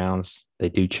backgrounds, they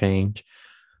do change,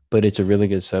 but it's a really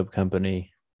good soap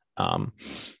company. I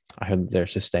heard they're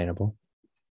sustainable,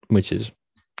 which is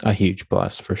a huge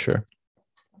plus for sure.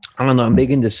 I don't know. I'm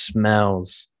big into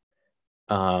smells.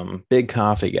 Big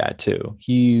coffee guy too.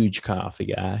 Huge coffee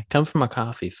guy. Come from a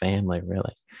coffee family,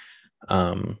 really.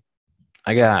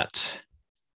 I got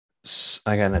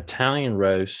an Italian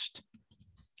roast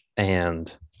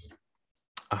and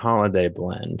a holiday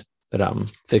blend that I'm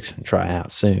fixing to try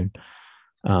out soon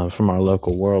from our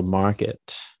local World Market.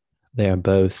 They are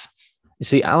both. You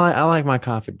see, I like my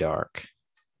coffee dark,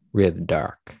 really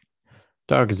dark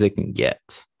as it can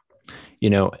get.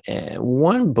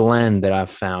 One blend that I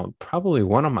found, probably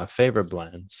one of my favorite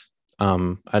blends,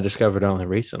 I discovered only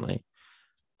recently.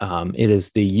 It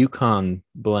is the Yukon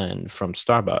blend from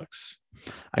Starbucks.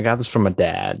 I got this from my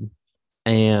dad,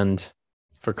 and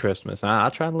for Christmas, I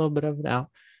tried a little bit of it out.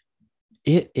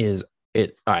 All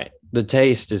right. The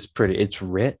taste is pretty. It's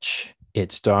rich.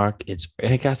 It's dark. It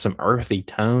got some earthy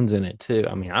tones in it too.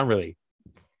 I mean, I really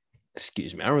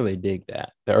dig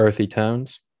that. The earthy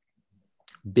tones.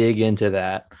 Big into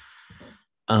that.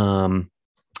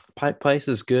 Pike Place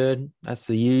is good. That's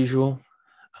the usual.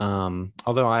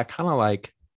 Although I kind of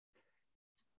like,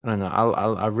 I don't know.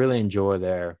 I really enjoy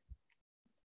the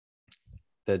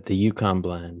Yukon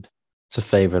blend. It's a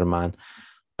favorite of mine.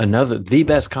 The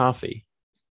best coffee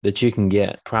that you can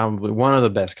get, probably one of the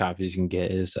best coffees you can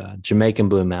get, is Jamaican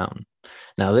Blue Mountain.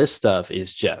 Now, this stuff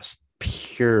is just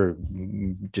pure,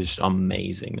 just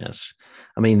amazingness.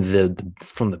 I mean,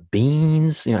 from the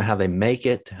beans, how they make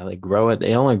it, how they grow it.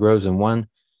 It only grows in one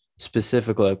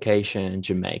specific location in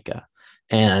Jamaica,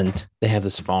 and they have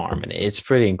this farm, and it's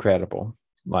pretty incredible.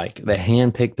 Like, they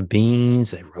handpick the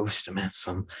beans, they roast them at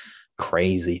some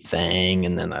crazy thing,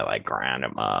 and then they like grind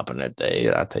them up. And I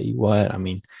tell you what, I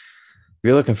mean, if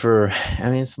you're looking for,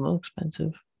 it's a little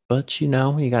expensive, but you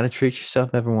got to treat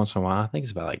yourself every once in a while. I think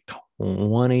it's about like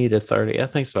 20 to 30. I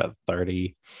think it's about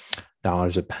 $30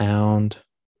 a pound.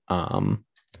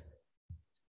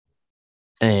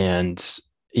 And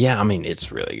yeah,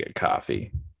 it's really good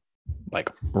coffee.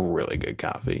 Like, really good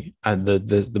coffee.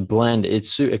 The blend,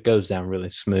 it goes down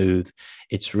really smooth.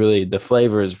 It's really, the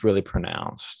flavor is really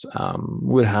pronounced.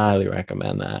 Would highly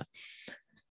recommend that.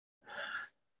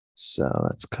 So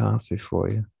that's coffee for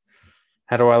you.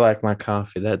 How do I like my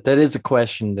coffee? That is a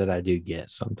question that I do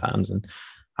get sometimes, and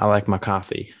I like my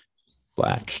coffee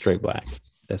black, straight black.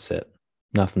 That's it.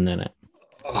 Nothing in it.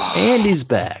 Andy's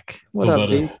back. What up,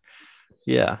 dude?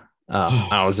 Yeah.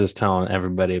 I was just telling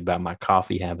everybody about my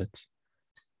coffee habits.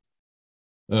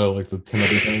 Oh, like the 10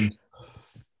 other kinds?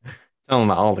 Telling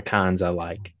them all the kinds I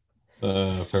like.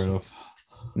 Fair enough.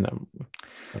 No.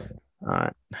 All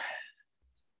right.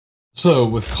 So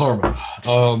with karma,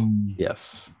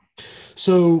 yes.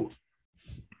 So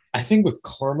I think with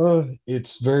karma,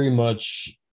 it's very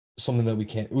much something that we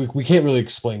can't really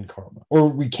explain karma, or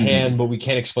we can, but we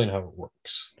can't explain how it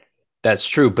works. That's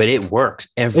true, but it works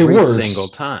every single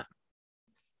time.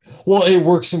 Well, it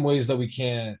works in ways that we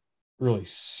can't really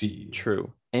see.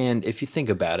 True. And if you think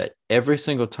about it, every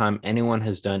single time anyone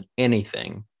has done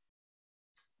anything,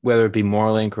 whether it be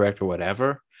morally incorrect or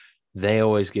whatever, they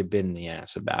always get bit in the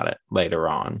ass about it later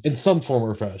on in some form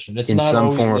or fashion. It's in not some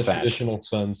always form in or the fashion. traditional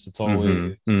sense. It's always,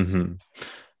 Mm-hmm. Mm-hmm.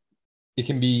 it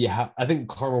can be, I think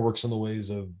karma works in the ways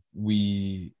of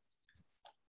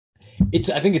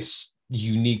I think it's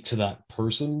unique to that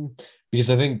person, because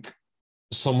I think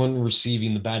someone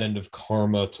receiving the bad end of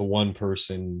karma to one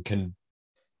person can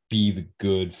be the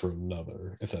good for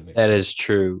another, if that makes That sense. is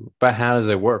true. But how does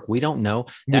it work? We don't know.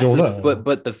 We don't know.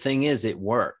 But the thing is, it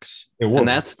works. It And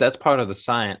works. that's part of the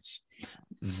science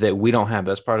that we don't have.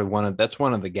 That's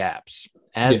one of the gaps,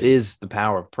 as Yeah. is the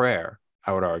power of prayer,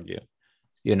 I would argue.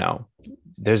 You know,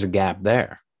 there's a gap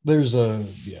there. There's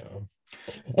yeah.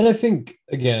 And I think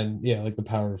again, yeah, like the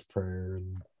power of prayer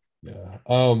and yeah.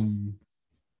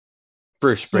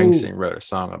 Bruce So Springsteen wrote a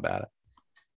song about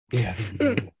yeah,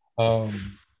 it.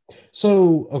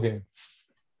 so okay.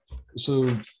 So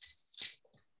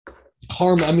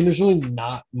karma, I mean, there's really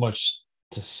not much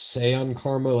to say on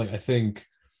karma. Like I think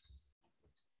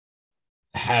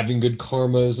having good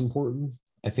karma is important.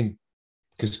 I think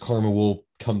because karma will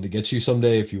come to get you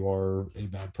someday if you are a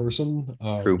bad person,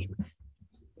 True.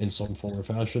 in some form or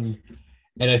fashion.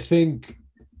 And I think,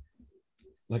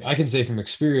 like, I can say from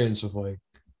experience with like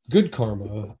good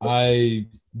karma, I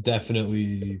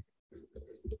definitely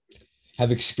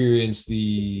have experienced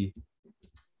the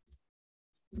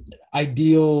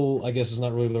ideal, I guess is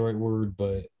not really the right word,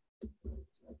 but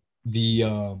the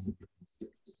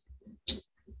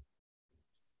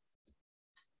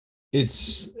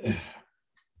it's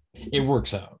it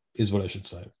works out is what I should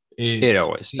say. It It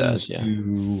always does. seems Yeah.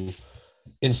 to,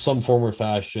 in some form or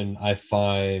fashion, I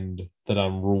find that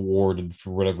I'm rewarded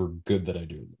for whatever good that I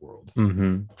do in the world.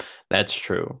 Mm-hmm. That's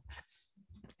true.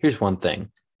 Here's one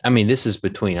thing. I mean, this is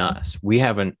between us. We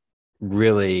haven't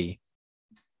really,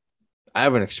 I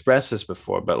haven't expressed this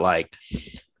before, but like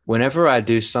whenever I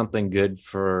do something good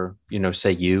for,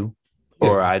 say you, Yeah.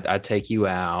 or I take you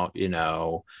out,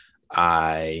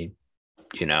 I,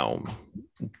 you know,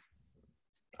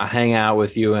 I hang out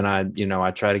with you and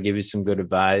I try to give you some good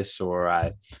advice, or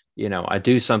I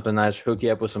do something nice, hook you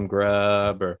up with some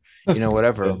grub or,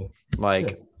 whatever. Yeah. Yeah.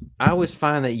 Like I always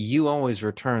find that you always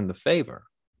return the favor,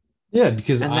 Yeah,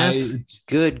 because and that's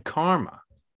good karma.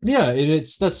 yeah, and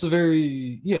that's a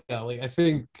very, yeah, like I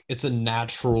think it's a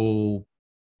natural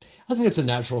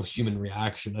human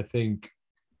reaction. I think,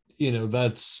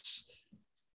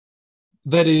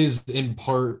 that is in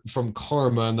part from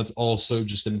karma, and that's also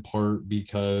just in part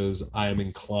because I am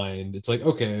inclined. It's like,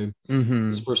 okay,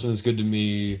 Mm-hmm. this person is good to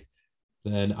me,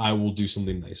 then I will do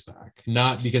something nice back.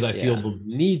 Not because I feel Yeah. the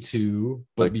need to,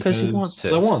 but But because you want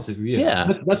because I to. want to. Yeah,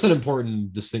 Yeah, that's an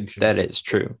important distinction, I that think, is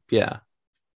true. Yeah.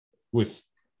 with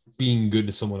being good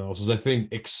to someone else. Is I think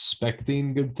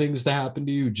expecting good things to happen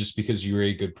to you just because you're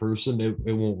a good person,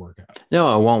 it won't work out.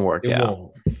 No, it won't work It out.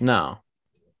 won't. No.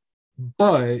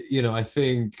 But I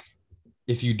think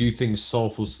if you do things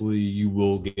selflessly, you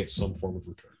will get some form of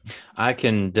return. I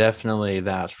can definitely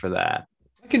vouch for that.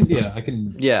 I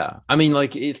can. Yeah. I mean,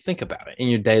 like, think about it in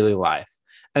your daily life.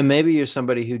 And maybe you're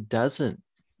somebody who doesn't,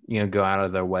 go out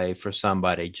of their way for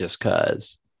somebody just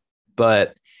because.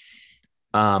 But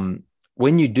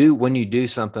when you do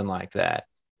something like that,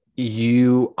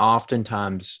 you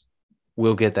oftentimes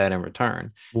will get that in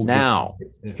return. We'll get Now, that.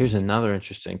 Yeah. here's another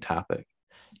interesting topic.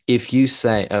 If you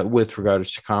say, with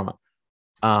regards to karma,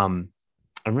 I'm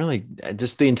really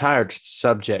just the entire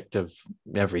subject of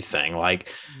everything. Like,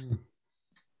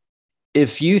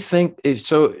 if you think, if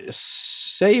so,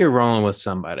 say you're rolling with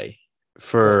somebody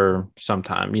for some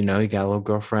time, you got a little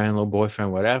girlfriend, little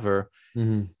boyfriend, whatever,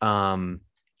 Mm-hmm.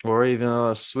 or even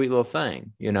a sweet little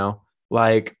thing,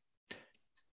 like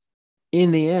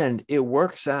in the end, it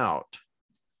works out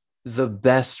the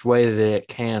best way that it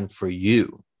can for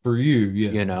you. For you,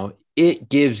 yeah. It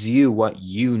gives you what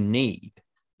you need,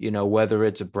 whether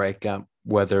it's a breakup,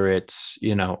 whether it's, a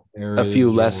few Marriage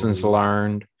lessons or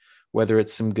learned, whether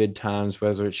it's some good times,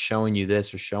 whether it's showing you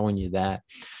this or showing you that.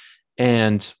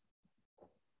 And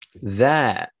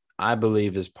that I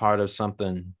believe is part of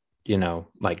something,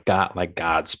 like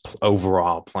God's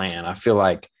overall plan. I feel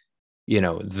like,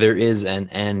 there is an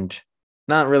end,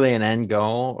 not really an end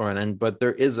goal or an end, but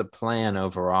there is a plan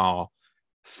overall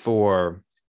for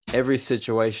every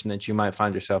situation that you might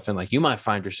find yourself in. Like you might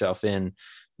find yourself in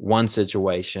one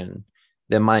situation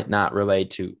that might not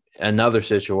relate to another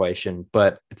situation,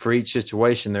 but for each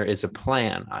situation, there is a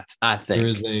plan. I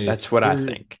think that's what I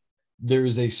think. there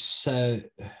is a set,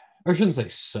 or I shouldn't say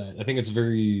set. I think it's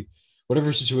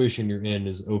whatever situation you're in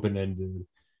is open ended,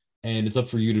 and it's up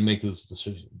for you to make those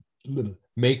decisions.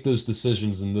 make those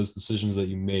decisions, and those decisions that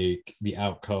you make, the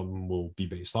outcome will be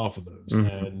based off of those.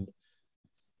 Mm-hmm. And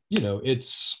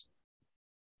it's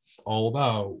all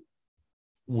about,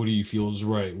 what do you feel is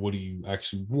right, what do you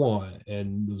actually want,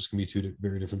 and those can be two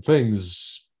very different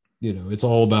things. It's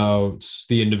all about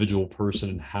the individual person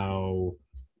and how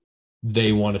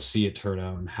they want to see it turn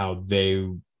out, and how they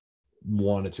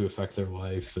want it to affect their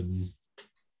life, and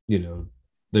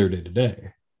their day to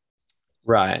day.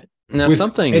 Right. Now, with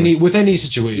something any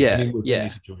situation. Yeah, I mean, with yeah. any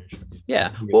situation.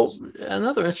 Yeah. Well,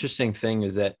 another interesting thing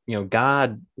is that,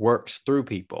 God works through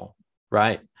people,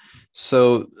 right?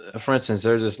 So, for instance,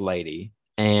 there's this lady,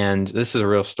 and this is a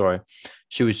real story.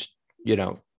 She was,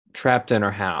 trapped in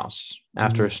her house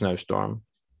after a snowstorm,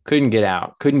 couldn't get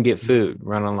out, couldn't get food,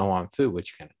 running low on food, what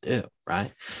you gonna do,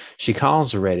 right? She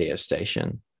calls the radio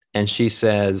station and she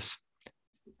says,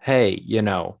 hey,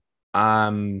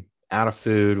 I'm out of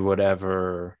food,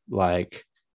 whatever, like,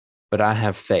 but I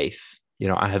have faith.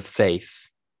 I have faith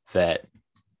that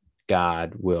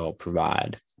God will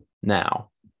provide. Now,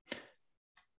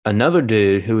 another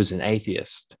dude who was an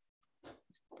atheist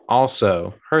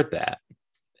also heard that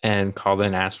and called in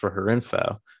and asked for her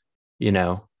info,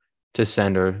 to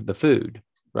send her the food,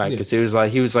 right? Because he was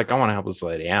like, I want to help this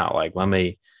lady out. Like, let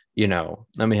me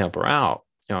help her out,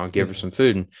 give her some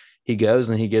food. And he goes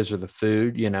and he gives her the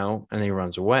food, and he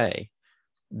runs away.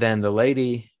 Then the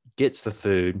lady gets the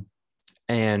food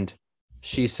and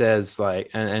she says, like,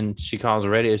 and she calls a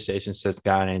radio station, says,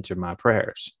 God answered my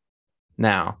prayers.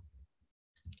 Now,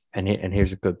 and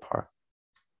here's a good part.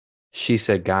 She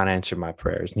said, God answered my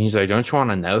prayers. And he's like, don't you want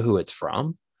to know who it's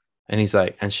from? And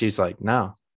she's like,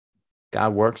 no,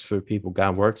 God works through people.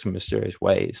 God works in mysterious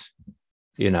ways.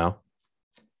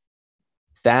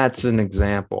 That's an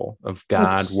example of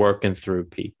God working through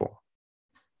people.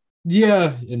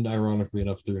 Yeah. And ironically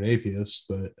enough, through an atheist,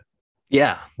 but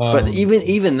yeah. But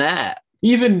even that,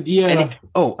 yeah.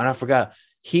 And I forgot.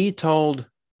 He told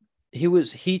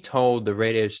the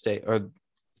radio station, or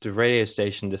the radio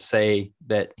station, to say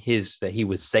that he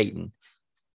was Satan,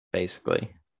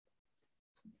 basically.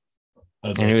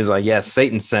 And he was like, yes,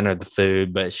 Satan sent her the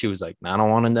food, but she was like, I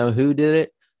don't want to know who did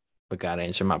it, but God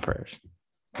answered my prayers.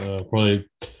 Probably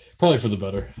for the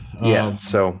better. Yeah.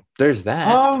 So there's that.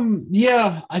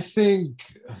 Yeah, I think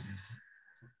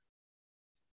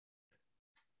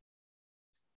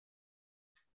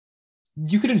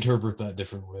you could interpret that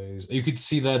different ways. You could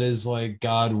see that as like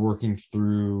God working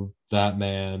through that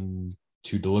man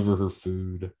to deliver her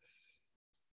food.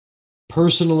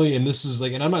 Personally, and this is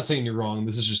like, and I'm not saying you're wrong,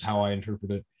 this is just how I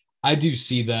interpret it. I do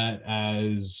see that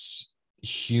as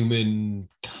human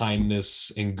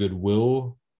kindness and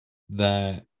goodwill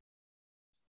that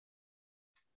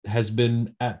has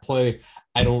been at play.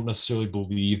 I don't necessarily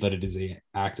believe that it is an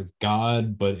act of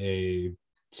God, but a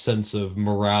sense of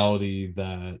morality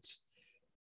that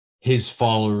his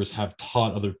followers have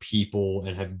taught other people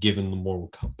and have given the moral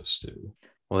compass to.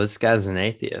 Well, this guy's an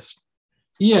atheist.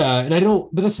 Yeah, and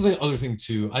but that's the other thing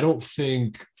too. I don't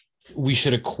think we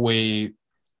should equate,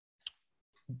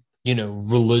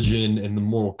 religion and the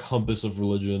moral compass of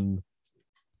religion.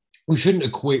 We shouldn't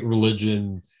equate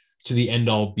religion to the end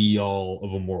all be all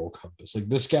of a moral compass. Like,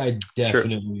 this guy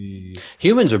definitely. Sure.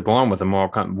 Humans are born with a moral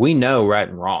compass. We know right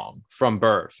and wrong from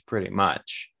birth, pretty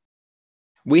much.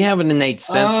 We have an innate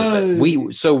sense of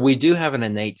it. We do have an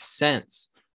innate sense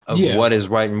of what is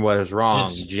right and what is wrong.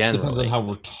 Generally, depends on how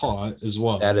we're taught as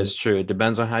well. That is true. It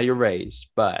depends on how you're raised,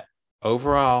 but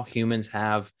overall, humans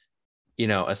have,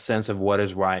 a sense of what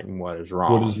is right and what is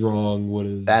wrong. What is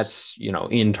wrong? That's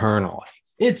internally.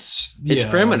 It's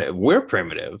primitive. We're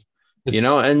primitive,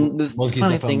 And the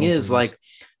funny thing is, like,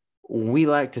 we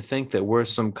like to think that we're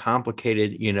some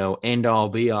complicated, end all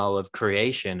be all of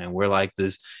creation, and we're like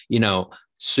this,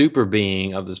 super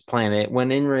being of this planet,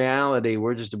 when in reality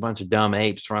we're just a bunch of dumb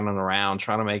apes running around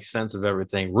trying to make sense of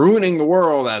everything, ruining the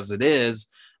world as it is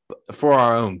for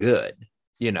our own good,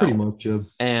 pretty much. Yeah.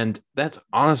 And that's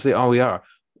honestly all we are.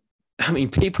 I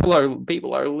mean, people are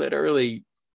literally,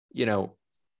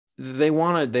 they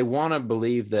want to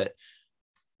believe that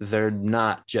they're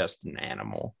not just an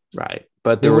animal, right?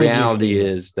 But the reality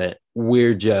is that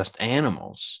we're just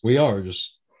animals. We are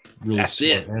just really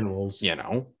smart animals.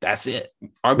 That's it.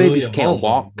 Our babies can't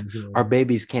walk. Our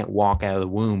babies can't walk out of the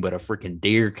womb, but a freaking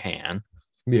deer can.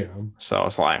 Yeah. So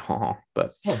it's like,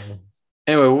 but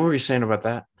anyway, what were you saying about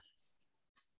that?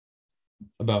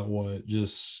 About what?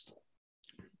 Just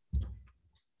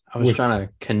I was trying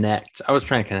to connect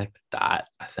the dot,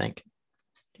 I think.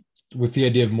 With the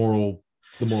idea of the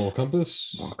moral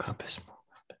compass? Moral compass.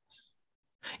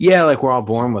 Yeah, like we're all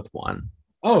born with one.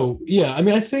 Oh, yeah. I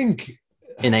mean, I think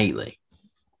innately.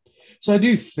 So I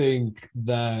do think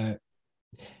that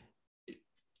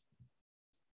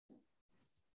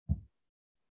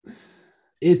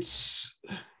it's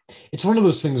one of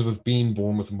those things with being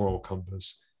born with a moral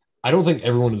compass. I don't think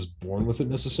everyone is born with it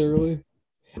necessarily.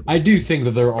 I do think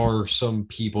that there are some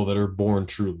people that are born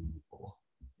truly evil.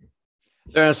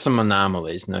 There are some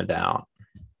anomalies, no doubt.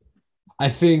 I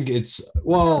think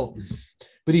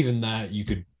but even that, you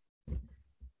could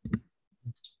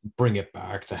bring it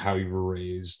back to how you were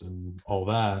raised and all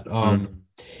that.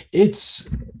 It's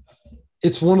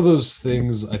one of those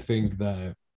things, I think,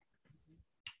 that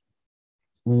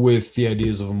with the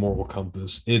ideas of a moral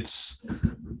compass, it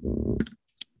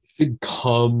should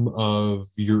come of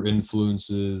your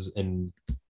influences and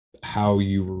how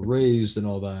you were raised and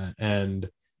all that. And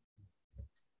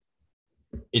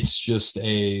it's just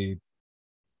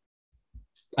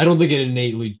I don't think it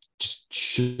innately just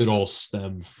should all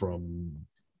stem from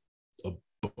a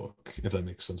book, if that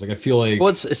makes sense. Like, I feel like,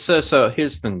 well, so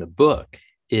here's the thing: the book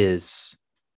is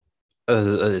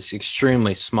this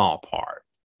extremely small part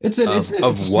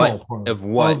of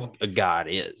what a God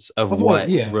is, of what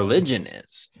religion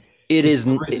is. It's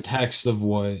the text of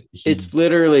what it's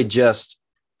literally just.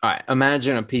 All right,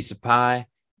 imagine a piece of pie.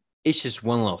 It's just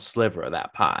one little sliver of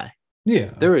that pie.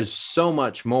 Yeah. There is so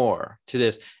much more to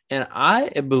this. And I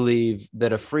believe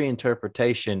that a free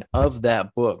interpretation of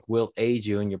that book will aid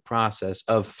you in your process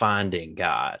of finding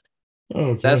God.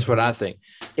 Okay. That's what I think.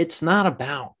 It's not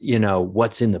about,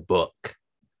 what's in the book.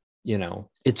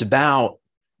 It's about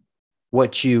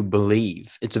what you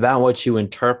believe. It's about what you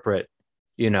interpret,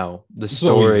 the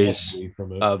stories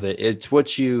of it. It's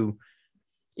what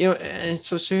and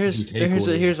so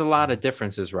here's a lot of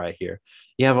differences right here.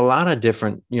 You have a lot of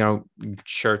different,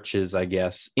 churches, I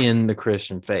guess, in the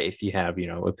Christian faith. You have,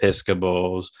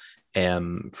 Episcopals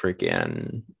and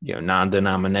freaking,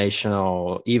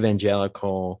 non-denominational,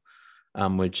 evangelical,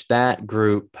 which that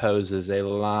group poses a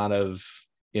lot of,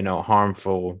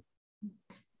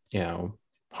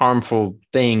 harmful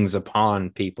things upon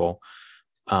people.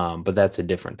 But that's a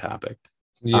different topic.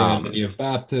 Yeah, you have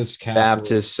Baptist, Catholic,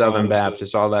 Baptist, Southern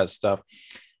Baptist, all that stuff.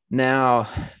 Now,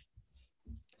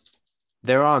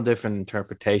 they're all different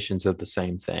interpretations of the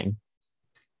same thing.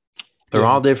 They're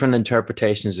all different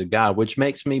interpretations of God, which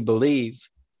makes me believe,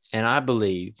 and I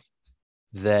believe,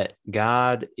 that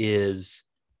God is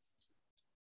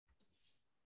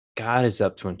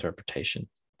up to interpretation.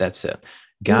 That's it.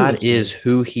 God is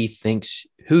who you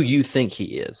think he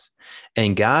is.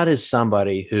 And God is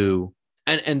somebody who,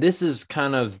 and this is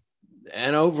kind of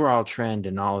an overall trend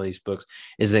in all of these books,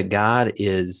 is that God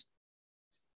is,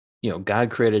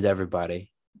 God created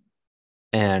everybody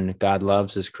and God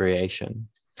loves his creation.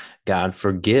 God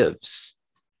forgives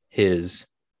his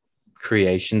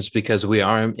creations because we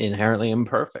are inherently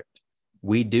imperfect.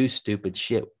 We do stupid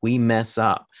shit. We mess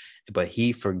up, but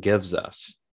he forgives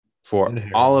us for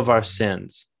all of our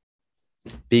sins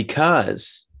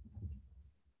because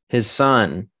his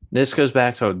son, this goes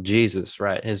back to Jesus,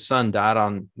 right? His son died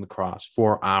on the cross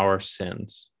for our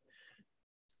sins.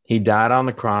 He died on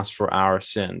the cross for our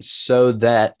sins so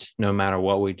that no matter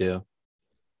what we do,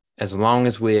 as long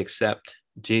as we accept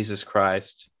Jesus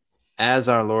Christ as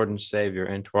our Lord and Savior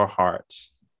into our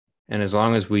hearts, and as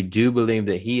long as we do believe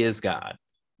that he is God,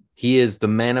 he is the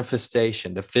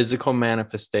manifestation, the physical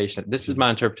manifestation. This is my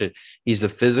interpretation. He's the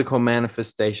physical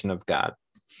manifestation of God.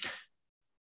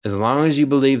 As long as you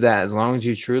believe that, as long as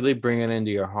you truly bring it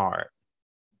into your heart,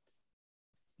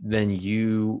 then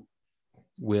you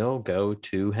will go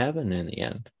to heaven in the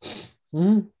end.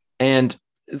 Mm-hmm. And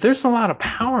there's a lot of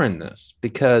power in this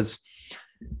because,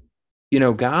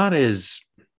 God is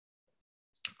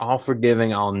all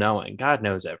forgiving, all knowing. God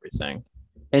knows everything.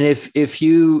 And if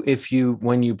you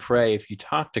when you pray, if you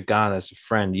talk to God as a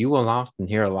friend, you will often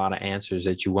hear a lot of answers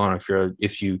that you want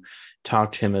if you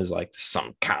talk to him as like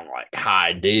some kind of like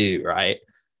high dude, right?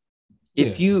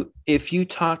 If you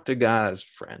talk to God as a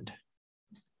friend,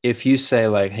 if you say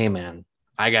like, hey man,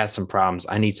 I got some problems,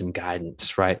 I need some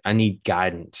guidance, right? I need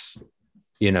guidance.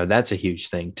 That's a huge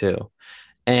thing too.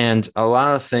 And a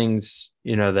lot of things,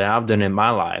 that I've done in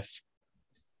my life,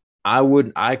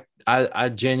 I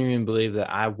genuinely believe that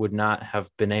I would not have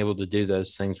been able to do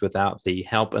those things without the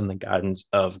help and the guidance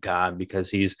of God,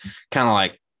 because he's kind of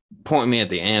like pointing me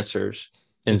at the answers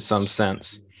in some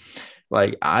sense.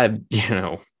 Like by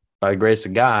the grace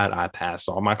of God, I passed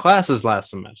all my classes last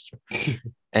semester.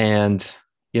 And,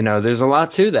 there's a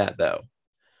lot to that though,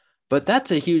 but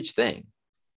that's a huge thing.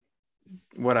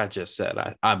 What I just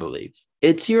said, I believe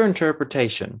it's your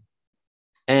interpretation,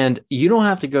 and you don't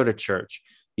have to go to church.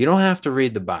 You don't have to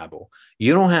read the Bible.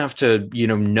 You don't have to,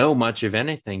 know much of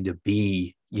anything to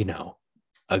be,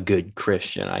 a good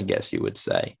Christian, I guess you would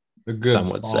say. A good Some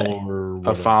would say follower,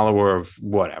 a follower of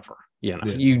whatever. You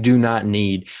know, you do not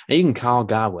need, and you can call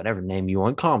God whatever name you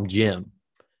want. Call him Jim.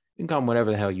 You can call him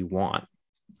whatever the hell you want.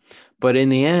 But in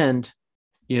the end,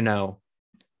 you know,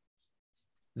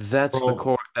 that's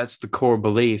the core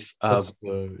belief of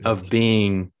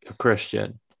being a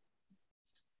Christian.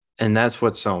 And that's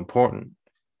what's so important.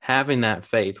 Having that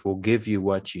faith will give you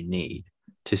what you need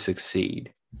to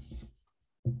succeed.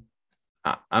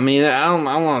 I mean,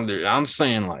 I'm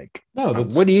saying, like, no,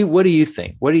 what do you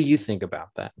think? What do you think about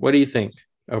that? What do you think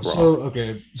overall?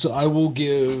 So I will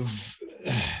give,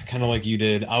 kind of like you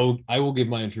did, I will give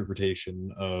my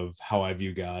interpretation of how I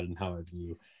view God and how I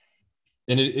view,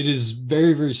 and it is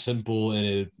very, very simple,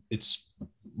 and it's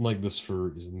like this for a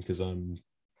reason, because I'm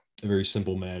a very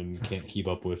simple man and can't keep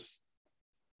up with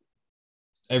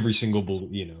every single,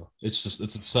 it's a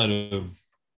set of,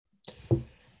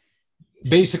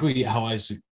 basically how I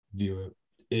view it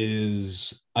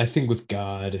is, I think with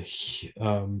God,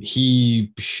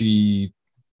 he, she,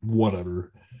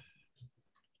 whatever,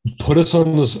 put us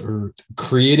on this earth,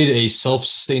 created a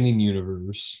self-sustaining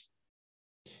universe,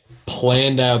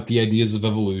 planned out the ideas of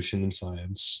evolution and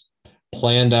science,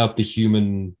 planned out the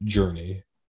human journey,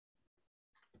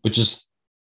 but just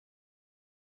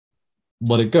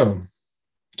let it go.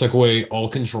 Took away all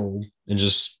control and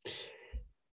just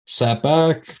sat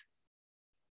back,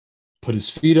 put his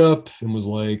feet up, and was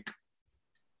like,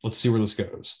 let's see where this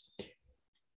goes.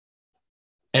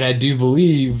 And I do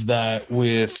believe that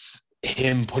with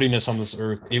him putting us on this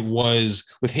earth, it was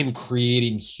with him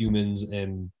creating humans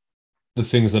and the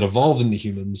things that evolved into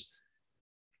humans.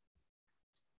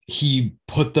 He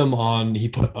put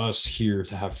us here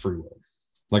to have free will.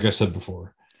 Like I said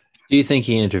before. Do you think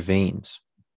he intervenes?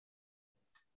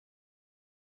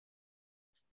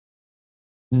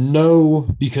 No,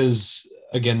 because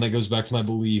again, that goes back to my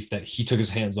belief that he took his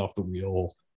hands off the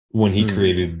wheel when he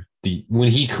created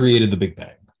the Big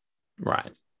Bang.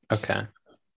 Right. Okay.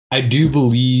 I do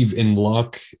believe in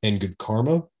luck and good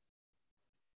karma.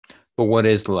 But what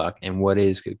is luck and what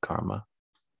is good karma?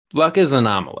 Luck is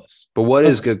anomalous, but what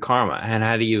is good karma? And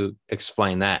how do you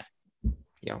explain that?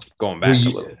 You know, going back a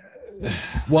little.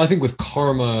 Well, I think with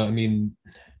karma, I mean,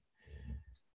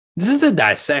 this is a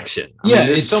dissection. I mean,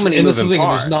 there's so many moving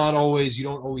parts. There's not always, you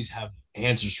don't always have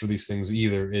answers for these things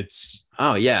either. It's,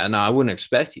 oh yeah, no, I wouldn't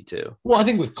expect you to. Well, I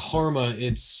think with karma,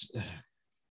 it's,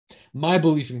 my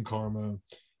belief in karma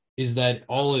is that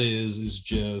all it is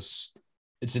just,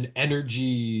 it's an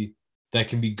energy that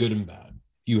can be good and bad.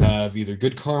 You have either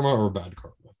good karma or bad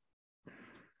karma.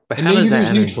 But and maybe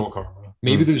there's neutral karma.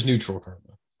 Maybe there's neutral karma.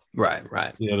 Right.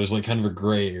 You know, there's like kind of a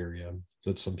gray area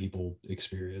that some people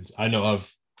experience. I know I've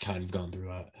kind of gone through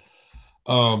that.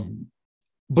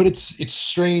 But it's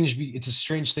strange. It's a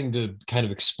strange thing to kind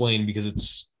of explain, because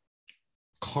it's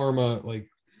karma. Like,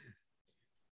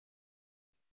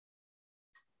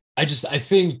 I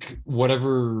think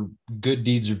whatever good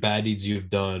deeds or bad deeds you have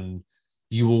done,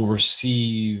 you will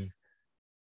receive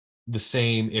the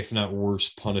same, if not worse,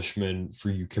 punishment for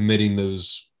you committing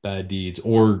those bad deeds,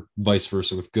 or vice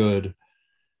versa with good.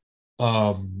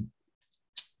 You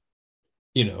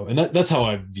know, and that's how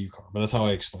I view karma. That's how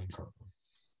I explain karma.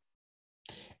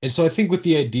 And so I think with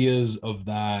the ideas of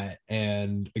that,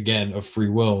 and again, of free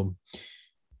will,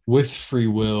 with free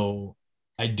will,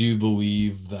 I do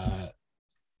believe that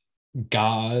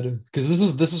God, because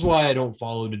this is why I don't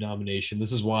follow denomination.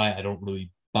 This is why I don't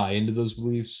really buy into those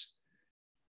beliefs,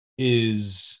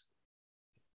 is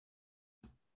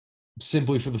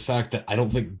simply for the fact that I don't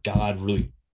think God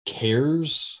really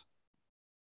cares.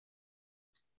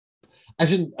 I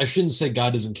shouldn't say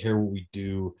God doesn't care what we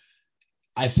do.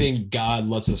 I think God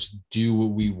lets us do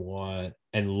what we want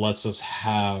and lets us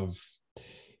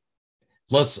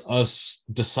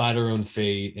decide our own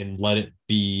fate and let it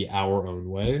be our own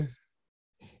way,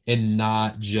 and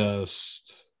not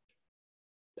just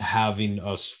having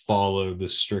us follow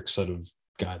this strict set of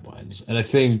guidelines. And I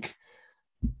think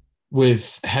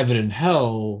with heaven and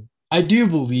hell, I do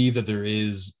believe that there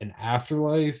is an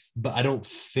afterlife, but I don't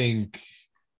think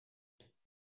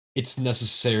it's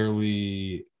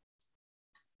necessarily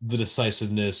the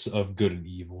decisiveness of good and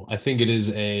evil. I think it is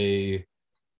a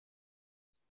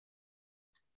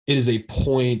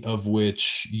point of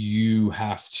which you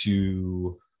have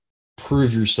to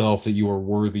prove yourself that you are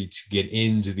worthy to get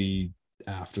into the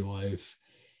afterlife.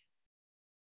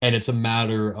 And it's a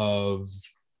matter of,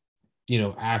 you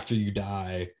know, after you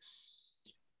die,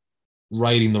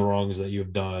 righting the wrongs that you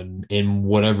have done in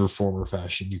whatever form or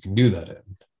fashion you can do that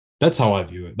in. That's how I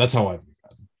view it. That's how I view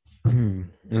God.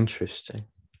 Interesting.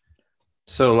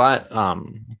 So,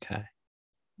 okay.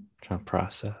 trying to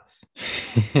process.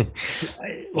 I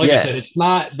said, it's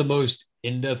not the most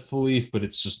in-depth belief, but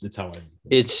it's how I think.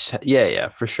 It's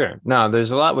for sure. No,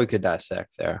 there's a lot we could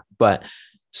dissect there. But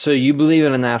so you believe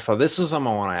in an afterlife. This is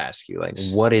something I want to ask you. Like,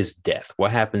 what is death?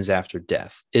 What happens after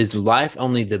death? Is life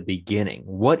only the beginning?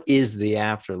 What is the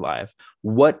afterlife?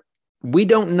 What we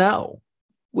don't know.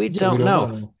 We don't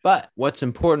know. But what's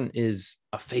important is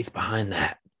a faith behind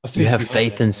that. You have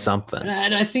faith in something.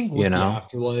 And I think with the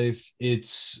afterlife,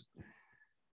 it's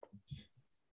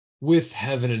with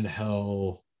heaven and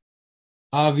hell.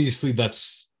 Obviously,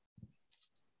 that's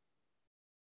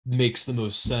makes the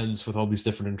most sense with all these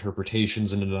different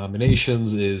interpretations and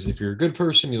denominations. Is if you're a good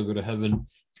person, you'll go to heaven.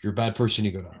 If you're a bad person,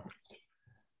 you go to hell.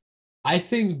 I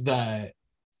think that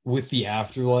with the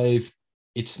afterlife,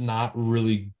 it's not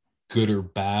really good or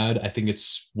bad. I think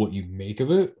it's what you make of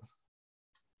it.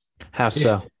 How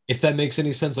so? If that makes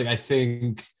any sense. Like, I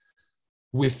think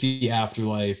with the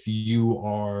afterlife, you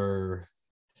are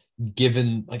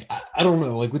given, like, I don't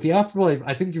know, like with the afterlife,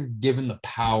 I think you're given the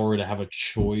power to have a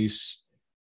choice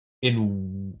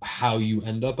in how you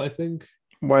end up, I think.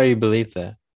 Why do you believe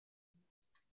that?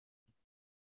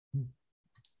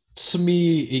 To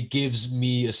me, it gives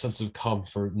me a sense of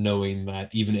comfort knowing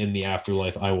that even in the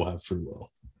afterlife, I will have free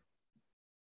will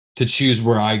to choose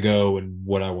where I go and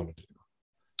what I want to do.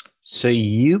 So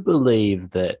you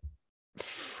believe that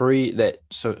the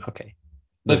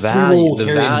value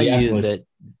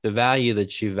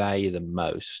that you value the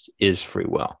most is free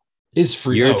will. Is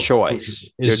free your choice.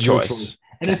 Is your choice.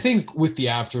 And I think with the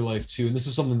afterlife too, and this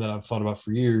is something that I've thought about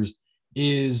for years,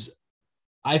 is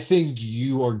I think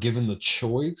you are given the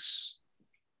choice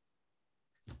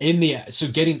so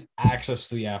getting access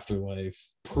to the afterlife,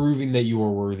 proving that you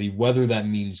are worthy, whether that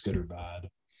means good or bad.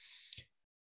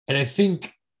 And I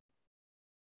think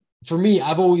for me,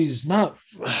 I've always not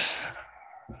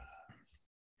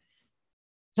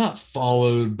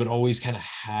followed, but always kind of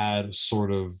had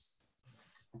sort of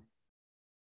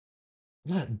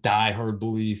not diehard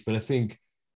belief, but I think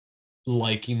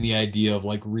liking the idea of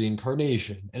like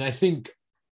reincarnation. And I think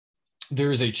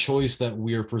there is a choice that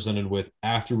we are presented with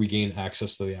after we gain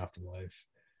access to the afterlife,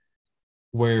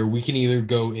 where we can either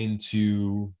go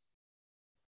into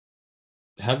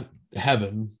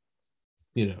heaven,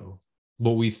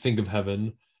 what we think of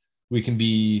heaven. We can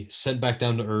be sent back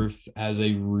down to earth as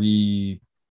a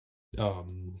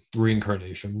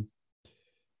reincarnation,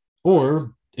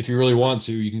 or if you really want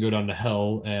to, you can go down to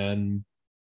hell, and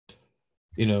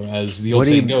as the old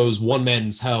saying goes, one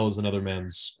man's hell is another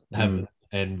man's heaven,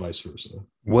 and vice versa.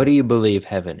 What do you believe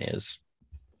heaven is?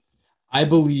 I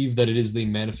believe that it is the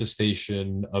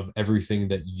manifestation of everything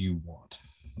that you want.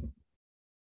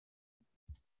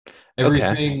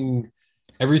 Everything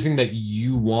that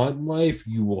you want in life,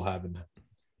 you will have in heaven.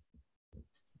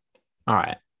 All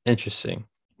right. Interesting.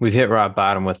 We've hit rock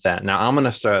bottom with that. Now I'm going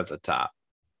to start at the top.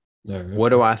 Right. What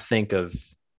do I think of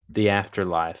the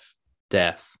afterlife,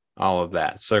 death, all of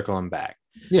that, circling back?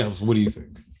 Yeah. What do you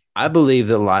think? I believe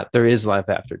that there is life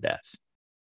after death.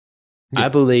 Yeah. I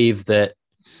believe that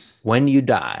when you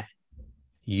die,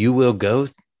 you will go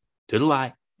to the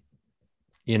light,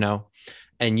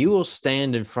 and you will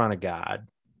stand in front of God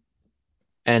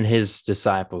and his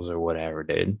disciples or whatever,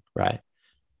 dude, right?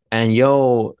 And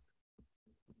you'll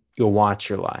watch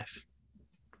your life.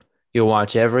 You'll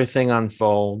watch everything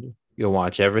unfold. You'll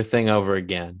watch everything over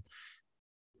again.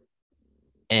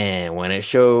 And when it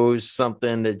shows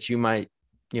something that you might,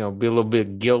 be a little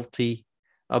bit guilty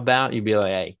about, you'd be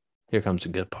like, hey, here comes the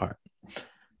good part.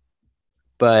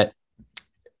 But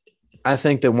I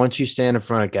think that once you stand in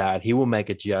front of God, he will make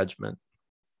a judgment.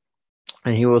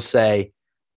 And he will say,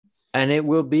 and it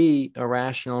will be a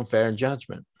rational and fair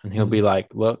judgment. And he'll be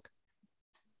like, look,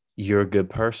 you're a good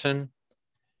person.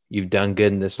 You've done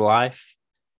good in this life.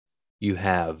 You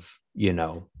have,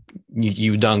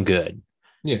 you've done good.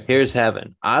 Yeah. Here's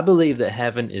heaven. I believe that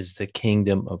heaven is the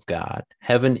kingdom of God.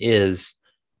 Heaven is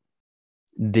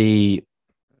it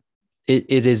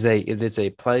is a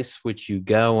place which you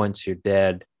go once you're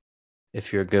dead.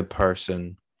 If you're a good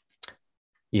person,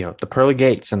 the pearly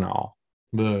gates and all.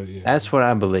 Yeah. That's what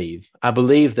I believe. I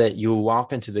believe that you will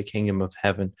walk into the kingdom of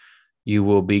heaven. You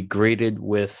will be greeted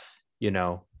with,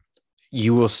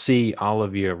 you will see all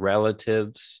of your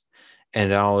relatives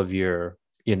and all of your,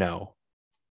 you'll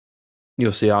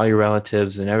see all your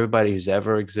relatives and everybody who's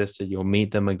ever existed. You'll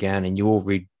meet them again, and you will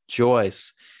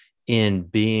rejoice in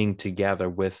being together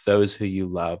with those who you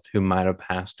love who might have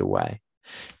passed away.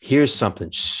 Here's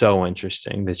something so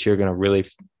interesting that you're going to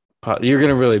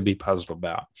really be puzzled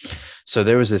about. So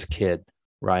there was this kid,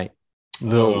 right?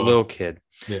 Little kid.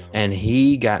 Yeah. And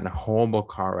he got in a horrible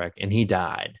car wreck and he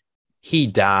died. he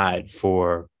died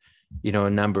for, a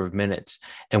number of minutes.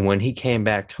 And when he came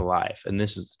back to life, and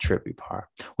this is the trippy part,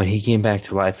 when he came back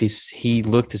to life, he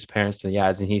looked his parents in the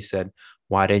eyes and he said,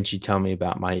 "Why didn't you tell me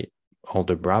about my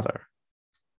older brother?"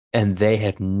 And they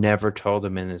had never told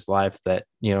him in his life that,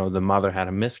 the mother had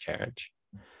a miscarriage.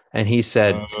 And he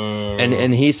said,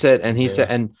 and he said,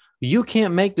 and you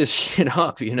can't make this shit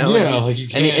up, Yeah, and you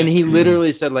can't. And he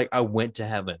literally said, like, I went to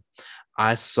heaven.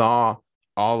 I saw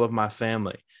all of my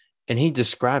family. And he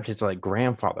described his like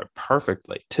grandfather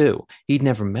perfectly too. He'd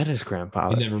never met his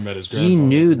grandfather. He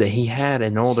knew that he had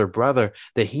an older brother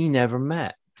that he never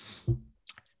met.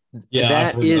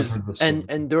 Yeah, I've heard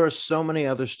and there are so many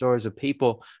other stories of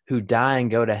people who die and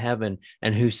go to heaven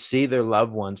and who see their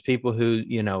loved ones, people who,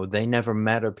 they never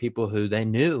met or people who they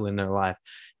knew in their life.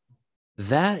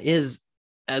 That is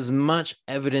as much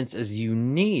evidence as you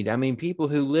need. I mean, people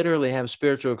who literally have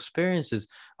spiritual experiences,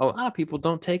 a lot of people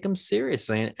don't take them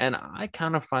seriously. And I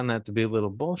kind of find that to be a little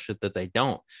bullshit that they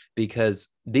don't, because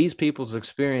these people's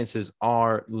experiences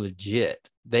are legit.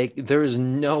 There is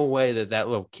no way that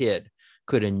little kid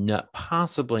could have not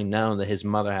possibly known that his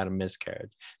mother had a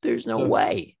miscarriage. There's no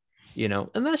way, and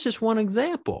that's just one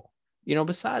example.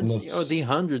 Besides, the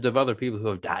hundreds of other people who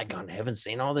have died, gone to heaven,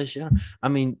 seen all this shit. I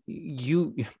mean,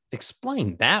 you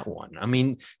explain that one. I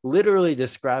mean, literally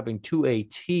describing to a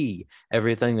T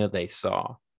everything that they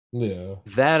saw. Yeah.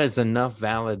 That is enough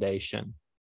validation.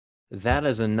 That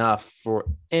is enough for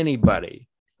anybody,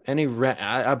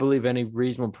 I believe any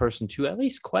reasonable person to at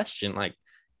least question, like,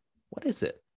 what is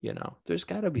it? There's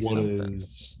got to be something.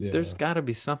 There's got to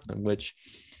be something, which,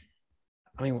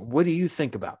 I mean, what do you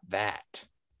think about that?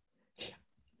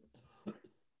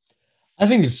 I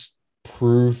think it's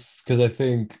proof, because I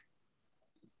think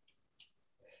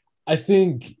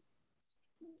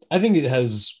it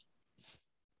has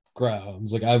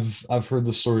grounds. Like I've heard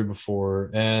the story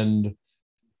before, and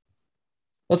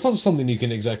that's not something you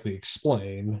can exactly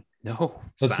explain. No,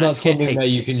 that's not something that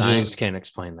you can science can't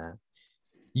explain that.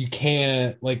 You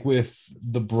can't, like with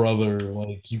the brother,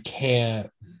 like you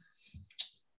can't.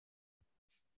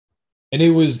 And it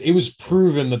was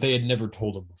proven that they had never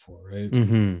told him before, right?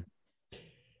 Mm-hmm.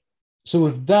 So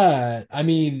with that, I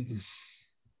mean,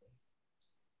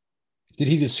 did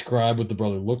he describe what the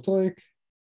brother looked like?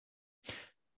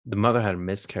 The mother had a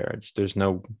miscarriage. There's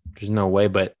no way.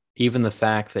 But even the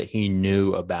fact that he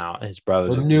knew about his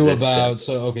brother's existence.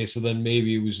 So then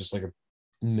maybe it was just like a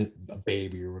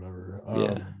baby or whatever.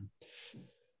 Yeah.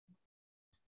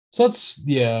 So that's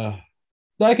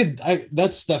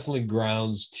definitely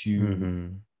grounds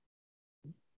to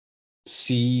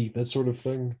see that sort of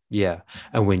thing. Yeah.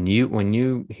 And when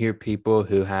you hear people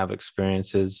who have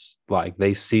experiences like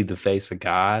they see the face of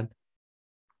God,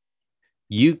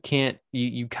 you can't,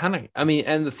 you kind of, I mean,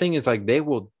 and the thing is, like, they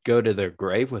will go to their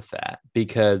grave with that,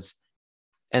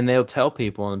 and they'll tell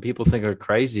people, and people think they're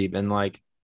crazy, and like,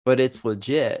 but it's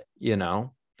legit,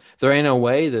 there ain't no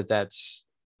way that that's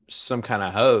some kind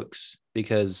of hoax,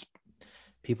 because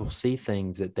people see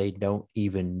things that they don't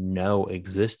even know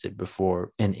existed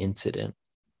before an incident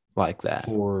like that.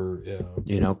 There's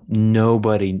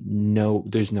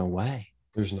no way.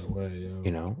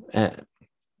 Yeah.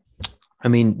 I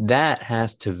mean, that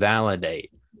has to validate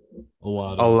a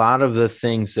lot of the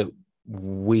things that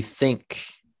we think,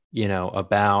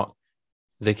 about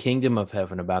the kingdom of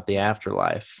heaven, about the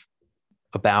afterlife,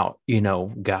 about,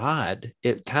 God.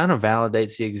 It kind of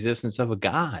validates the existence of a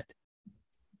God,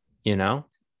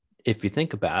 if you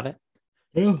think about it.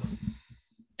 Yeah.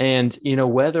 And,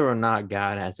 whether or not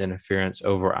God has interference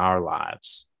over our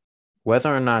lives,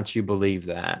 whether or not you believe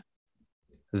that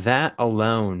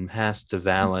alone has to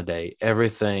validate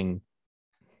everything.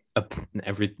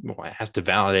 It has to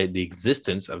validate the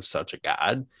existence of such a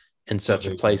God and such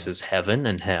a place as heaven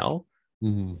and hell.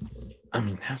 Mm-hmm. I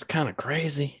mean, that's kind of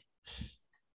crazy.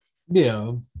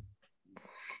 Yeah.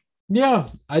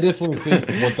 I definitely think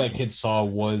what that kid saw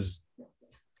was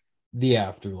the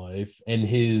afterlife, and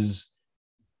I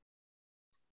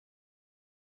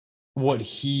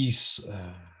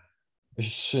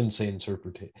shouldn't say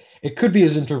interpretation. It could be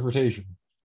his interpretation.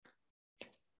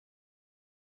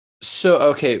 So,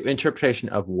 okay, interpretation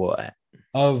of what?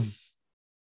 Of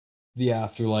the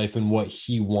afterlife and what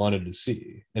he wanted to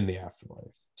see in the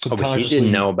afterlife. But he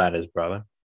didn't know about his brother.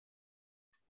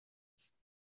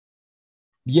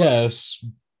 Yes.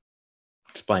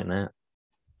 Explain that.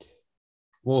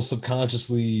 Well,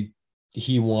 subconsciously,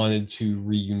 he wanted to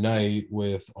reunite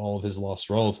with all of his lost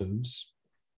relatives.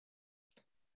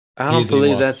 I don't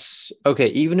believe that's okay.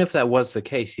 Even if that was the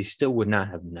case, he still would not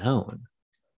have known.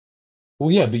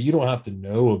 Well, yeah, but you don't have to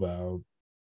know about.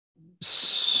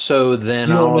 So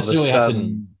then all of a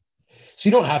sudden, So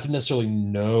you don't have to necessarily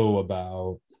know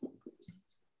about,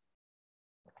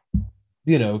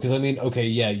 because I mean, okay,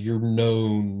 yeah, your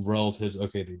known relatives,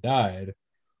 okay, they died.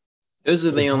 Those are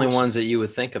the only ones that you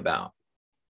would think about.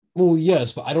 Well,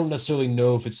 yes, but I don't necessarily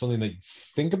know if it's something that you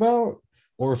think about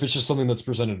or if it's just something that's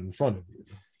presented in front of you.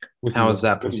 How is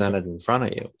that presented in front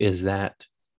of you?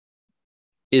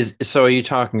 So are you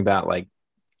talking about like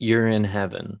you're in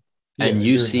heaven and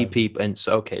you see people, and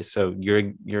so okay, so you're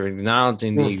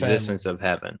acknowledging the existence of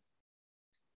heaven.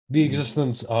 The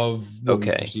existence of what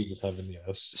we perceive as heaven,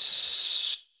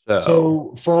 yes.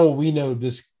 So for all we know,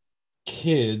 this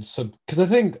kid, because I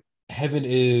think heaven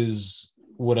is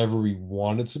whatever we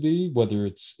want it to be, whether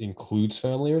it's includes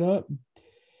family or not.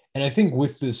 And I think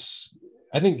with this,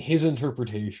 I think his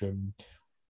interpretation,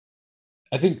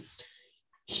 I think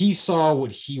he saw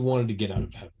what he wanted to get out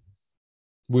of heaven,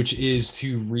 which is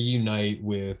to reunite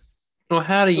with. Well,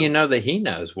 how do you know that he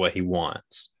knows what he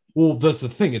wants? Well, that's the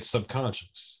thing. It's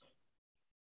subconscious.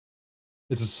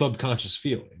 It's a subconscious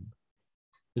feeling.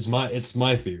 It's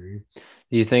my theory.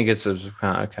 Do you think it's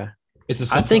okay?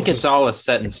 I think it's all a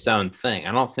set in stone thing.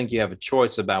 I don't think you have a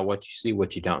choice about what you see,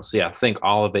 what you don't see. I think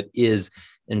all of it is,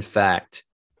 in fact,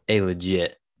 a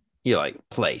legit,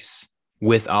 place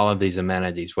with all of these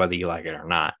amenities, whether you like it or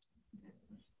not.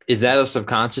 Is that a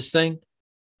subconscious thing?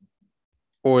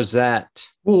 Or is that?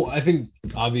 Well, I think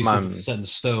obviously if it's set in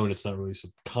stone, it's not really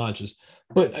subconscious.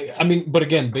 But I mean, but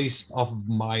again, based off of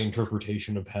my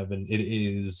interpretation of heaven, it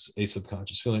is a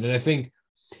subconscious feeling. And I think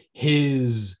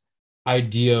his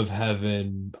idea of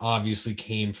heaven obviously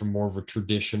came from more of a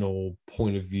traditional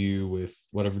point of view with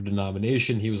whatever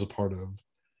denomination he was a part of.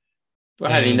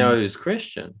 Well, how do you know he was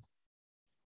Christian?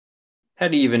 How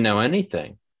do you even know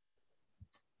anything?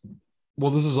 Well,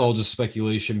 this is all just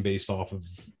speculation based off of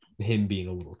him being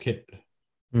a little kid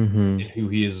and who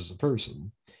he is as a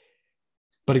person.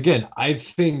 But again, I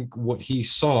think what he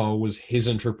saw was his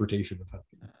interpretation of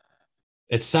heaven.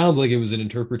 It sounds like it was an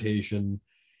interpretation,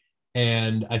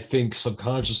 and I think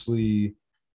subconsciously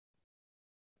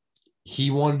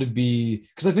he wanted to be,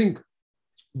 because I think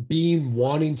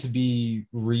wanting to be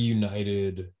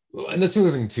reunited, and that's the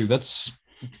other thing too, that's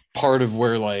part of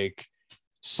where like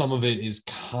some of it is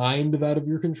kind of out of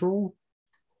your control.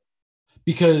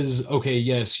 Because, okay,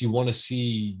 yes, you want to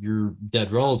see your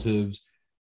dead relatives,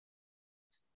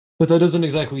 but that doesn't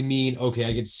exactly mean, okay,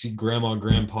 I get to see grandma,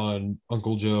 grandpa, and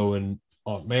Uncle Joe and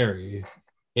Aunt Mary.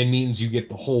 It means you get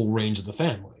the whole range of the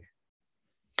family.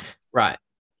 Right.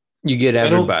 You get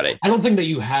everybody. I don't think that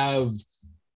you have,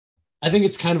 I think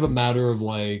it's kind of a matter of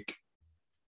like,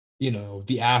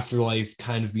 the afterlife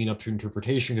kind of being up to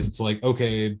interpretation, because it's like,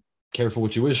 okay, careful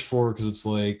what you wish for, because it's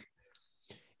like,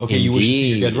 okay, you wish to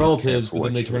see your dead relatives, but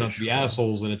then they turn out to be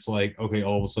assholes, and it's like, okay,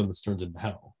 all of a sudden this turns into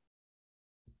hell.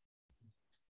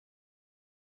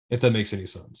 If that makes any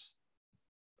sense.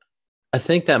 I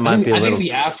think that might be a little... I think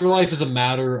the afterlife is a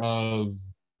matter of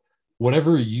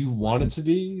whatever you want it to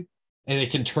be, and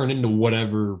it can turn into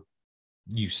whatever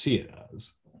you see it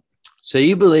as. So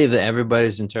you believe that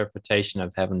everybody's interpretation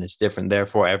of heaven is different,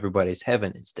 therefore everybody's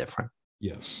heaven is different?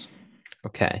 Yes.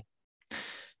 Okay.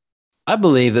 I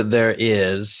believe that there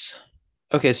is.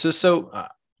 Okay, so I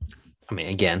mean,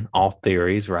 again, all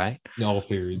theories, right? All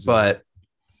theories. But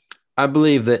I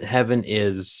believe that heaven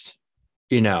is,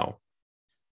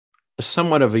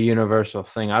 somewhat of a universal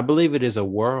thing. I believe it is a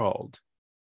world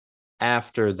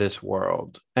after this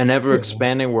world, an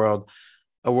ever-expanding world,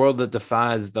 a world that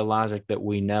defies the logic that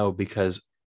we know, because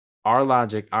our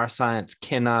logic, our science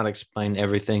cannot explain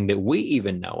everything that we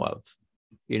even know of,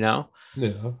 Yeah.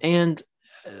 And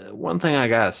one thing I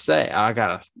gotta say, I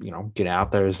gotta, get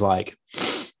out there is like,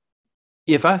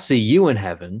 if I see you in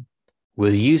heaven,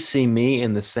 will you see me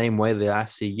in the same way that I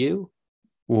see you?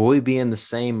 Will we be in the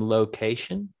same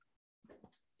location?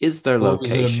 Is there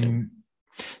location?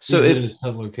 So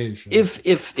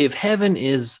if heaven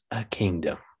is a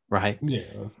kingdom, right?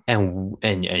 Yeah. And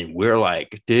we're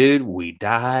like, dude, we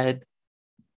died.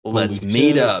 Let's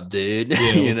meet up, dude. Yeah,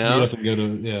 let's meet up and go to,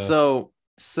 yeah.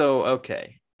 So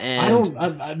okay. And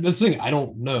that's the thing. I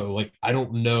don't know. Like, I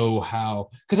don't know how,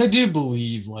 because I do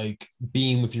believe like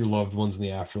being with your loved ones in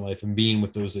the afterlife and being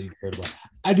with those that you cared about.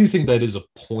 I do think that is a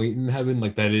point in heaven.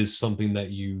 Like, that is something that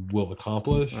you will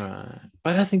accomplish. Right.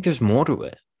 But I think there's more to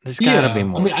it. There's gotta be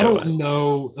more. I mean, I don't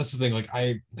know. That's the thing. Like,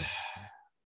 I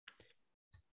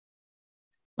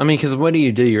mean, because what do?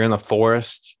 You're in the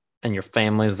forest and your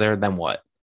family's there. Then what?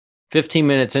 15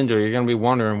 minutes into it, you're gonna be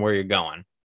wondering where you're going,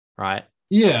 right?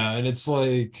 Yeah, and it's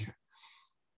like,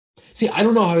 see, I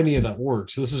don't know how any of that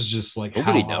works. This is just like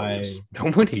nobody knows.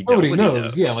 Nobody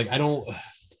knows. Yeah, like I don't.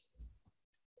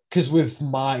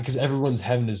 because everyone's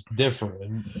heaven is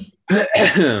different.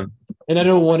 And I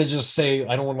don't want to just say,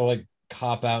 I don't want to like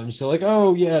cop out and say like,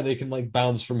 oh yeah, they can like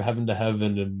bounce from heaven to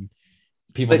heaven and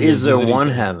people. But is there one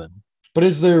heaven? But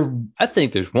is there? I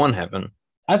think there's one heaven.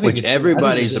 I think which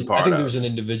everybody's a part of. I think there's an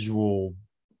individual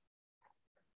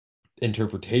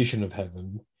interpretation of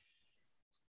heaven.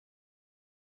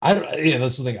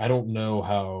 That's the thing. I don't know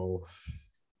how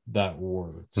that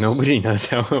works. Nobody knows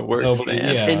how it works, man.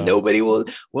 Yeah. And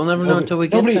we'll never know until we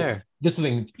get there. This is the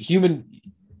thing.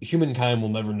 Humankind will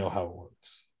never know how it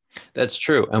works. That's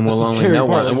true. And we'll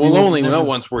only know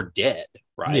once we're dead,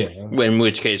 right? Yeah. In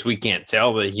which case we can't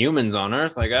tell the humans on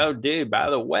Earth, like, oh, dude, by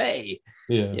the way,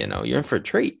 you're in for a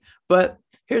treat. But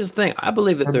here's the thing. I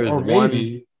believe that there's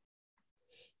one.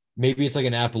 Maybe it's like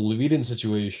an Apple Eden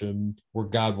situation where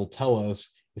God will tell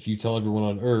us, if you tell everyone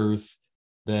on Earth,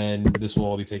 then this will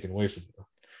all be taken away from you.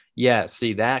 Yeah,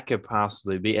 see, that could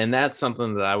possibly be. And that's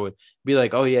something that I would be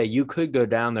like, oh, yeah, you could go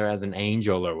down there as an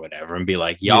angel or whatever and be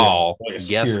like, y'all,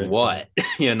 guess what?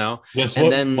 And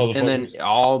then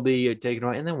all be taken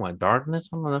away. And then what? Darkness?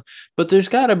 I don't know. But there's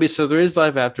got to be. So there is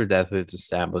life after death. We've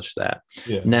established that.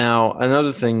 Yeah. Now,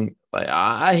 another thing,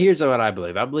 like here's what I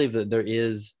believe. I believe that there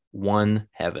is one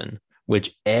heaven,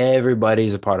 which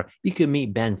everybody's a part of. You can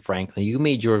meet Ben Franklin, you can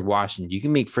meet George Washington, you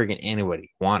can meet friggin' anybody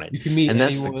you wanted. You can meet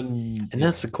anyone,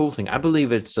 that's the cool thing. I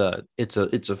believe it's a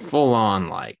full on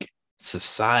like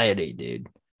society, dude.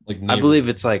 Like I believe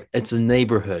it's a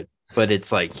neighborhood, but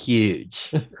it's like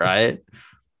huge, right?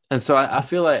 And so I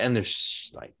feel like, and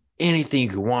there's like anything you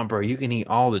could want, bro. You can eat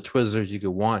all the Twizzlers you could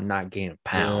want, and not gain a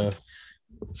pound.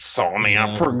 Saw me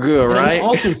out for good, right? I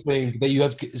also think that you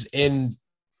have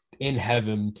in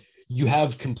heaven, you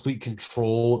have complete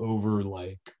control over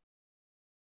like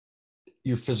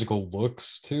your physical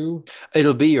looks too.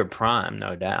 It'll be your prime,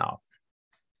 no doubt.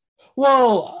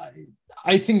 Well,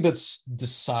 I think that's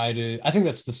decided. I think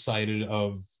that's decided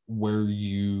of where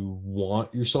you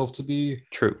want yourself to be.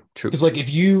 True. Because like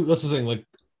that's the thing. Like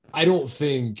I don't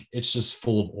think it's just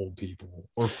full of old people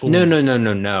or full. No.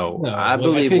 I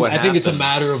believe I think it's a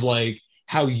matter of like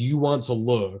how you want to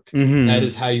look. Mm-hmm. That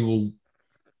is how you will.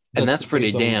 That's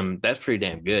pretty damn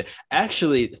good.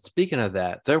 Actually, speaking of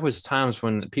that, there was times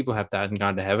when people have died and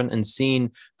gone to heaven and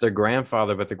seen their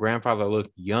grandfather, but the grandfather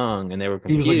looked young and they were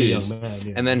confused. He was like a young man,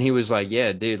 yeah. And then he was like,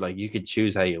 yeah, dude, like you could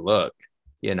choose how you look,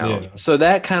 So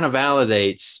that kind of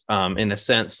validates, in a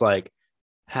sense, like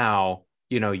how,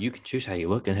 you can choose how you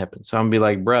look in heaven. So I'm gonna be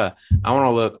like, bruh, I want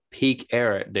to look peak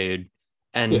Eric, dude.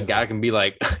 And God can be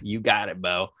like, you got it,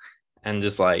 Bo. And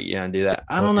just like, do that.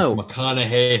 I don't know.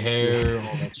 McConaughey hair,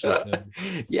 all that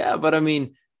shit. Yeah, but I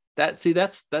mean, that's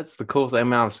the cool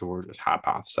thing. Obviously, we're just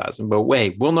hypothesizing. But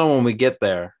wait, we'll know when we get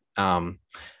there.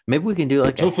 Maybe we can do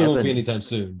like hopefully it won't be anytime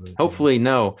soon. But, hopefully,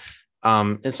 no.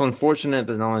 It's unfortunate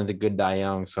that only the good die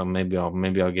young. So maybe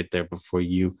I'll get there before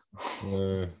you.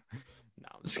 No,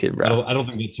 I'm just kidding, bro. I don't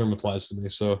think that term applies to me.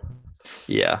 So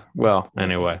yeah. Well,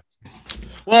 anyway.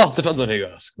 Well, depends on who you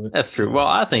ask. But... That's true. Well,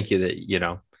 I think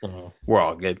that we're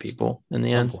all good people in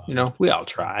the end. We all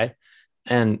try.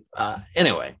 And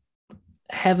anyway,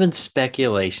 heaven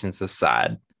speculations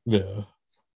aside,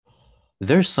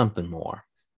 there's something more.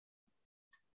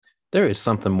 There is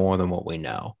something more than what we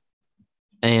know.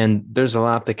 And there's a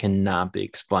lot that cannot be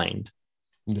explained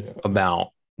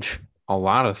about a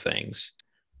lot of things,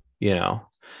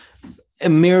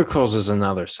 And miracles is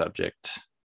another subject.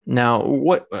 Now,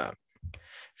 what...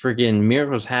 Freaking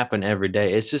miracles happen every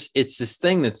day. It's this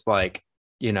thing that's like,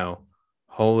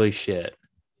 holy shit,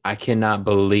 I cannot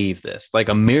believe this. Like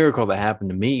a miracle that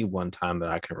happened to me one time that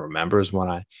I can remember is when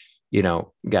I,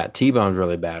 got T-boned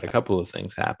really bad. A couple of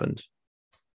things happened.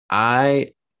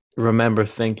 I remember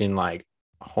thinking like,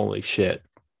 holy shit,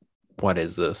 what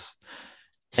is this?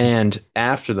 And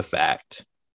after the fact,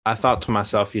 I thought to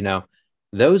myself,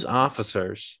 those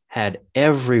officers had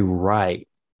every right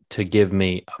to give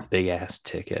me a big ass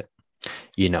ticket,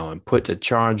 and put the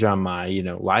charge on my,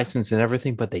 license and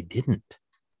everything, but they didn't.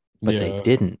 They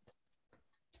didn't.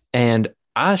 And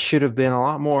I should have been a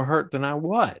lot more hurt than I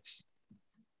was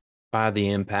by the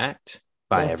impact,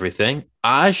 by everything.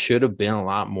 I should have been a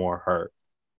lot more hurt.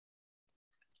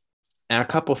 And a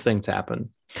couple things happened.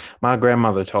 My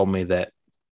grandmother told me that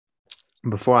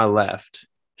before I left,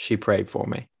 she prayed for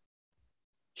me.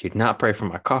 She did not pray for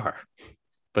my car,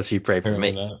 but she prayed for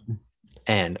me.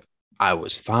 And I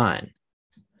was fine.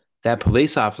 That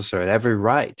police officer had every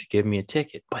right to give me a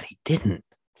ticket, but he didn't.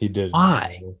 He did.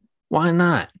 Why? Why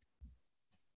not?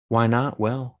 Why not?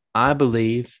 Well, I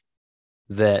believe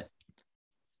that,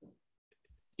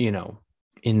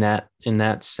 in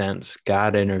that sense,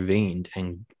 God intervened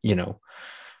and,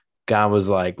 God was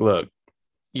like, look,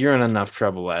 you're in enough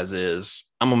trouble as is.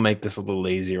 I'm going to make this a little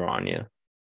easier on you,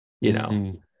 you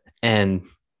know? And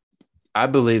I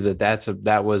believe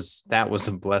that was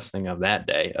a blessing of that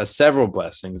day. Several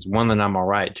blessings. One, that I'm all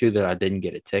right. Two, that I didn't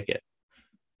get a ticket,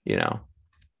 you know?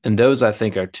 And those, I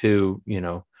think, are two,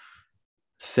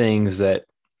 things that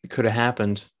could have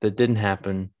happened that didn't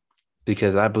happen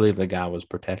because I believe that God was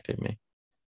protecting me.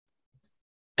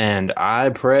 And I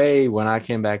pray when I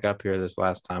came back up here this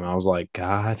last time, I was like,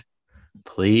 God,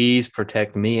 please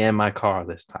protect me and my car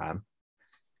this time.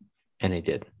 And he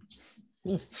did.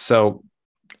 So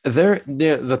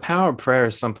the power of prayer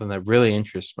is something that really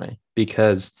interests me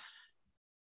because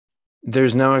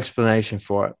there's no explanation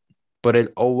for it, but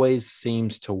it always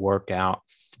seems to work out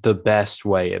the best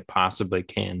way it possibly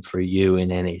can for you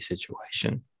in any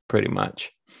situation, pretty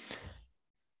much.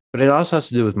 But it also has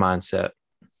to do with mindset,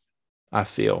 I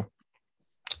feel.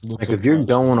 Like if you're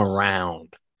going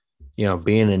around,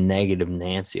 being a negative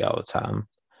Nancy all the time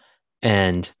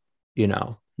and,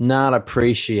 not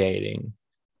appreciating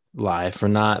life or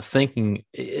not thinking,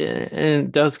 and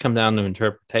it does come down to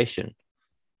interpretation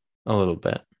a little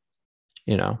bit.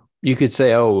 You could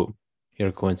say, oh,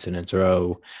 coincidence or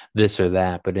oh, this or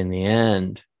that. But in the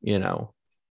end, if you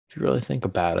really think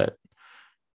about it,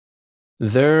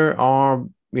 there are,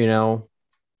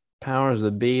 powers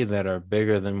that be that are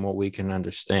bigger than what we can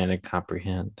understand and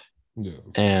comprehend. Yeah.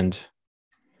 And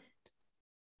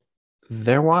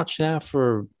they're watching out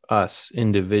for us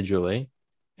individually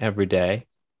every day.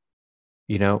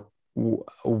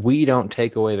 We don't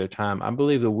take away their time. I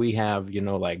believe that we have,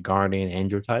 like guardian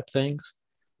angel type things.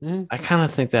 I kind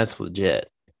of think that's legit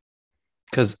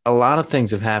because a lot of things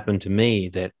have happened to me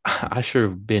that I should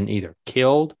have been either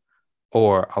killed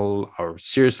or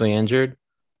seriously injured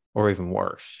or even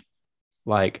worse.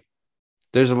 Like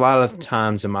there's a lot of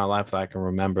times in my life that I can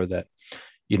remember that,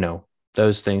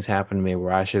 those things happened to me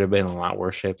where I should have been in a lot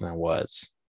worse shape than I was.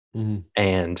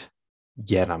 And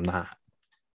yet I'm not.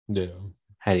 Yeah.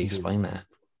 How do you explain that?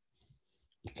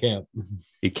 You can't.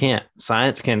 You can't.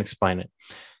 Science can't explain it.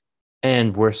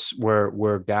 And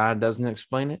where God doesn't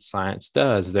explain it, science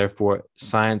does. Therefore,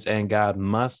 science and God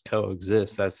must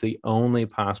coexist. That's the only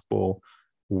possible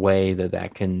way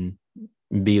that can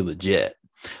be legit.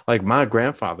 Like my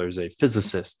grandfather is a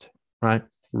physicist, right?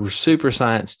 Super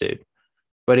science dude.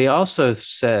 But he also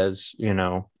says,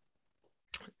 and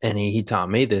he taught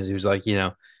me this. He was like,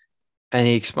 and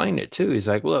he explained it too. He's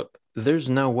like, look, there's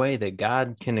no way that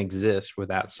God can exist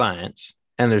without science.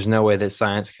 And there's no way that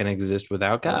science can exist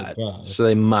without God. Oh, God. So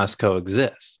they must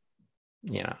coexist,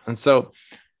 And so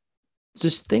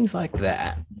just things like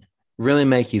that really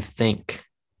make you think,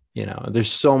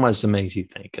 there's so much that makes you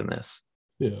think in this.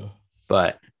 Yeah.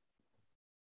 But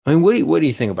I mean, what do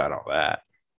you think about all that?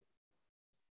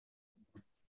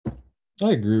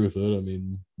 I agree with it. I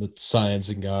mean, that science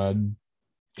and God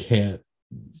can't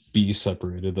be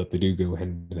separated, that they do go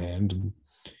hand in hand and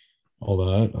all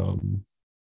that.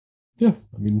 Yeah,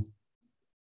 I mean,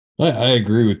 I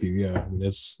agree with you. Yeah, I mean,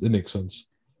 it makes sense.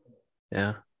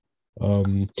 Yeah.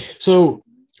 So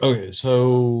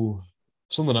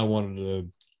something I wanted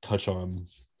to touch on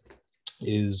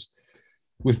is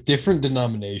with different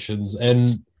denominations,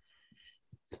 and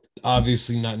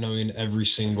obviously not knowing every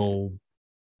single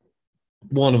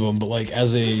one of them, but like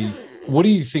what do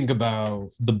you think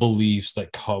about the beliefs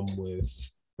that come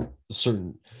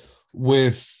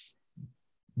with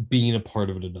being a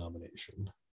part of a denomination?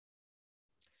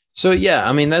 So, yeah,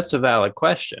 I mean, that's a valid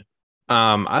question.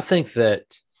 I think that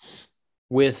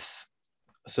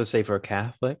say for a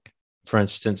Catholic, for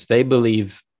instance, they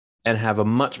believe and have a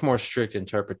much more strict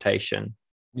interpretation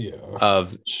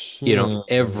of,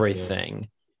 everything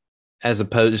as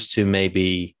opposed to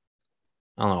maybe,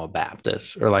 I don't know, a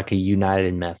Baptist or like a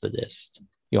United Methodist,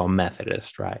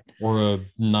 Methodist, right? Or a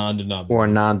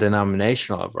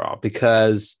non-denominational overall,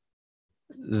 because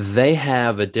they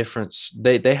have a different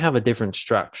structure.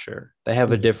 They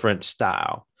have a different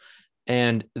style.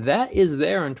 And that is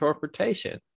their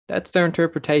interpretation. That's their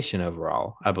interpretation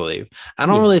overall, I believe. I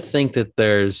don't really think that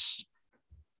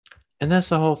and that's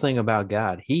the whole thing about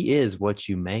God. He is what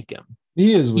you make him.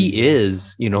 He is,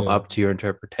 up to your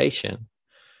interpretation.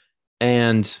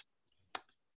 And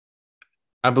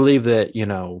I believe that, I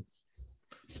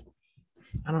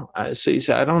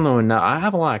don't know enough. I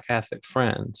have a lot of Catholic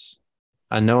friends.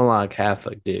 I know a lot of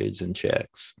Catholic dudes and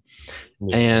chicks.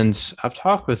 Yeah. And I've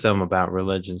talked with them about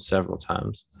religion several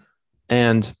times.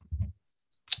 And,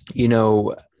 they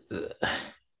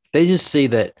just see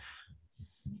that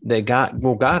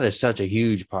God is such a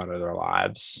huge part of their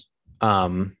lives,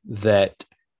 that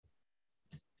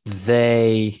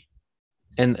they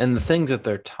and the things that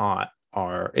they're taught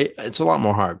it's a lot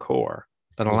more hardcore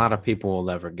than a lot of people will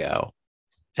ever go.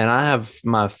 And I have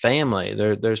my family,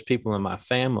 there's people in my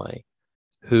family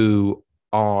who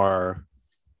are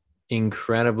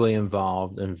incredibly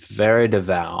involved and very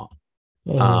devout.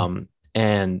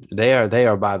 And they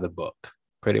are by the book,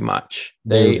 pretty much.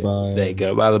 They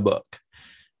go by the book.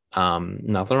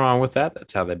 Nothing wrong with that.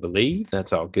 That's how they believe.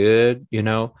 That's all good, you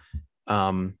know.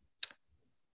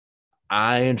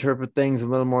 I interpret things a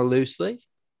little more loosely,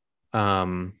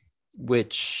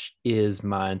 which is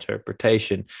my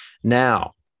interpretation.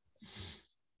 Now,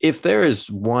 if there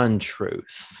is one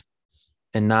truth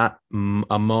and not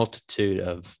a multitude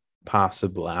of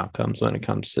possible outcomes when it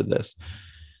comes to this,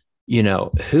 you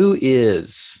know, who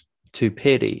is to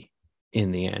pity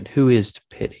in the end? Who is to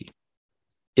pity?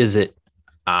 Is it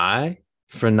I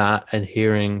for not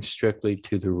adhering strictly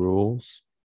to the rules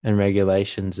and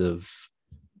regulations of,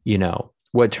 you know,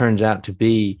 what turns out to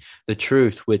be the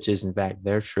truth, which is in fact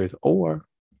their truth? Or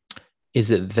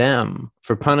is it them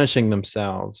for punishing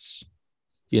themselves,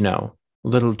 you know, a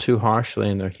little too harshly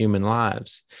in their human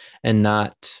lives and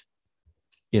not,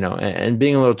 you know, and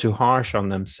being a little too harsh on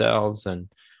themselves and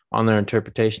on their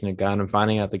interpretation of God, and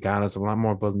finding out that God is a lot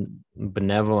more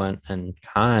benevolent and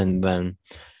kind than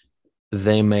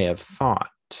they may have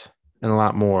thought, and a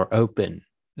lot more open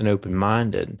and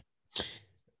open-minded.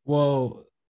 Well,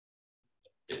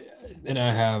 and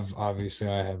I have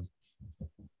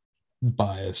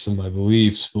bias in my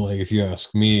beliefs, but like, if you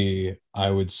ask me,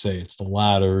 I would say it's the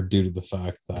latter, due to the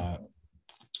fact that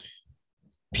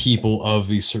people of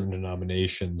these certain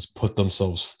denominations put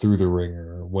themselves through the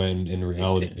ringer when in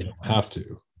reality they don't have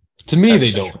to. To me,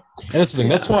 they don't. And that's the thing.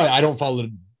 That's why I don't follow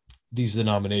these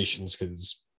denominations,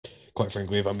 because quite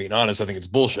frankly, if I'm being honest, I think it's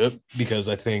bullshit, because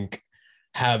I think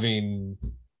having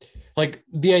like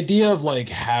the idea of like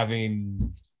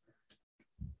having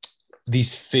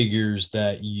these figures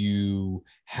that you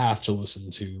have to listen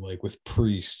to, like with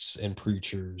priests and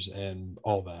preachers and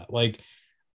all that, like,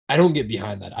 I don't get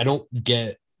behind that. I don't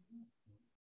get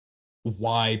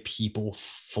why people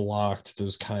flocked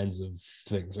those kinds of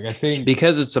things. Like, I think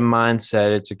because it's a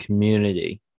mindset, it's a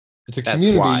community. It's a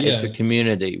community. That's why. Yeah. It's a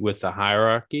community with a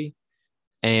hierarchy,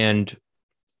 and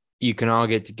you can all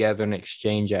get together and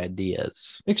exchange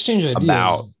ideas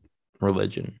about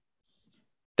religion.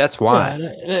 That's why.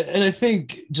 Yeah, and I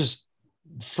think just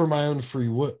for my own free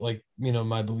will, like, you know,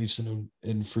 my beliefs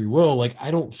in free will, like,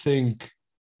 I don't think,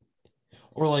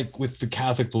 or like with the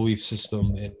Catholic belief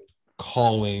system and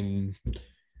calling,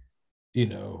 you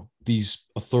know, these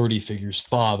authority figures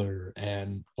father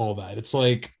and all that, it's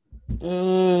like,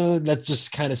 that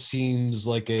just kind of seems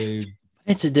like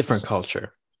it's a different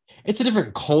culture. It's a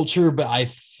different culture, but I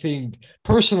think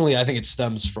personally, I think it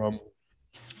stems from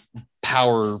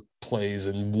power plays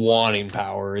and wanting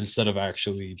power instead of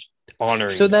actually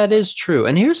honoring. So that is true.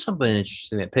 And here's something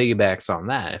interesting that piggybacks on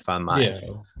that, if I might. Yeah.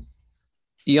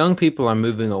 Young people are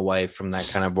moving away from that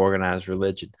kind of organized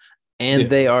religion, and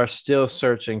they are still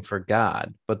searching for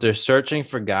God, but they're searching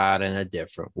for God in a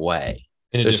different way.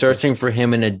 They're searching for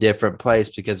him in a different place,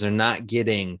 because they're not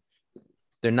getting,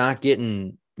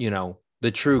 you know,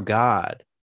 the true God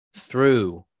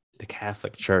through the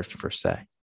Catholic Church, per se.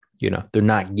 You know, they're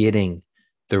not getting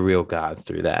the real God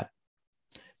through that.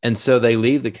 And so they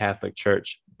leave the Catholic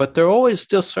Church, but they're always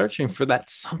still searching for that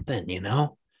something, you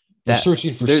know. They're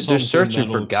searching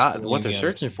for God. What they're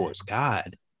searching for is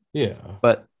God. Yeah.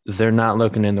 But they're not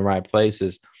looking in the right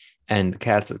places, and the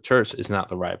Catholic Church is not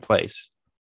the right place.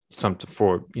 Something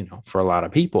for, you know, for a lot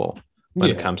of people when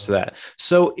it comes to that.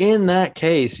 So in that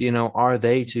case, you know, are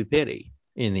they to pity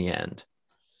in the end?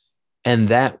 And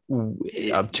that,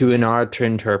 up to in our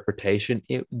interpretation,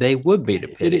 they would be to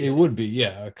pity. It would be,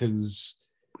 yeah, because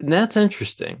that's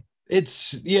interesting.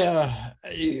 It's, yeah.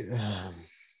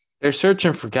 They're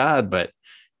searching for God, but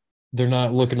they're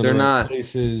not looking in the right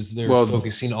places. They're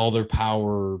focusing all their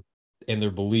power and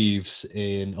their beliefs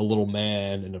in a little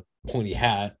man in a pointy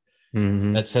hat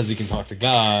that says he can talk to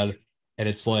God. And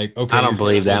it's like, okay, I don't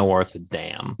believe that worth a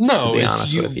damn. No,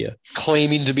 it's you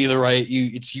claiming to be the right.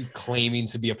 It's you claiming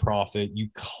to be a prophet. You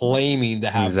claiming to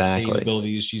have the same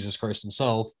ability as Jesus Christ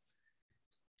himself.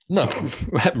 No,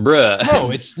 bruh.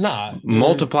 No, it's not.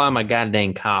 Multiply my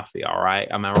goddamn coffee. All right,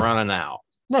 I'm running out.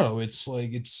 No, it's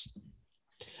like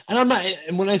and I'm not.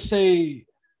 And when I say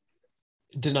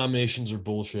denominations are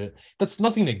bullshit, that's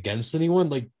nothing against anyone.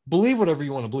 Like, believe whatever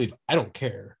you want to believe. I don't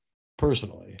care.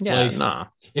 Personally,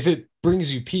 if it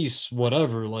brings you peace,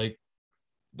 whatever, like,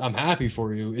 I'm happy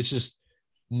for you. It's just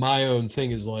my own thing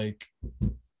is like,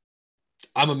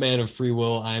 I'm a man of free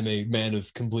will. I'm a man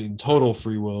of complete and total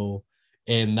free will.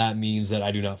 And that means that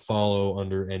I do not follow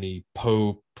under any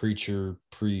pope, preacher,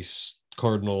 priest,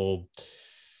 cardinal.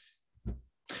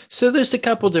 So there's a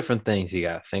couple different things you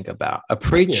got to think about. A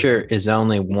preacher is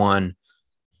only one.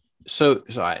 So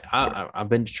I've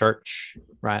been to church,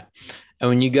 right? And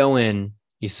when you go in,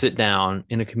 you sit down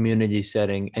in a community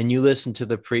setting and you listen to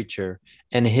the preacher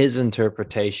and his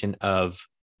interpretation of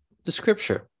the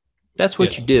scripture. That's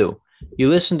what you do. You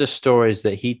listen to stories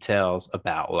that he tells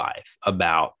about life,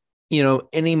 about,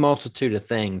 any multitude of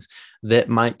things that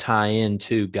might tie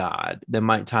into God, that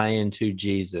might tie into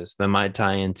Jesus, that might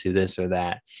tie into this or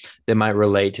that might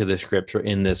relate to the scripture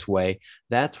in this way.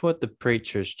 That's what the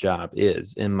preacher's job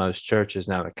is in most churches.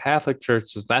 Now, the Catholic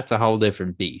churches, that's a whole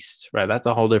different beast, right? That's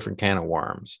a whole different can of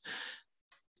worms.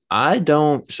 I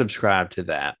don't subscribe to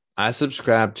that. I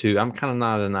subscribe to, I'm kind of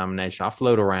not a denomination. I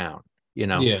float around,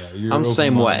 you're I'm the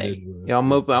same way.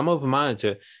 I'm open-minded to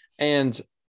it. And,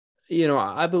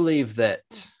 I believe that,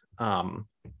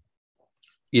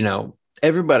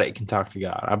 everybody can talk to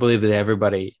God. I believe that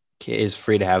everybody is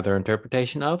free to have their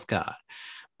interpretation of God.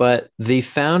 But the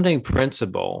founding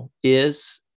principle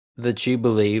is that you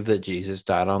believe that Jesus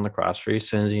died on the cross for your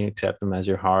sins and you accept him as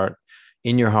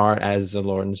in your heart as the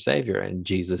Lord and Savior, and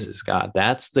Jesus is God.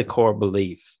 That's the core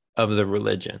belief of the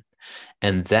religion.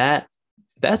 And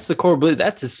that's the core belief.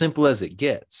 That's as simple as it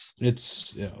gets.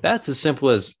 That's as simple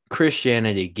as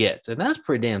Christianity gets. And that's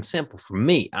pretty damn simple for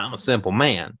me. I'm a simple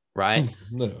man, right?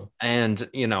 No. And,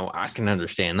 I can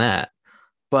understand that.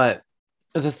 But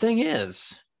the thing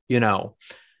is, I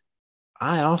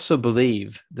also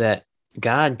believe that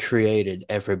God created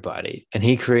everybody, and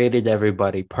he created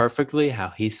everybody perfectly how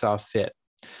he saw fit.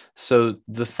 So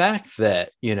the fact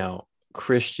that,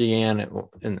 Christianity,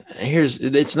 and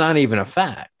it's not even a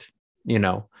fact,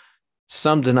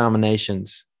 some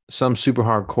denominations, some super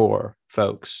hardcore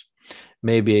folks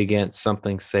may be against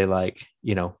something, say like,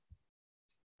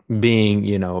 being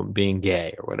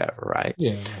gay or whatever, right?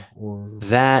 Yeah.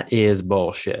 That is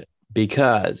bullshit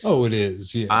because it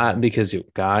is. Yeah. Because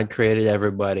God created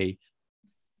everybody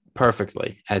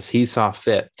perfectly as he saw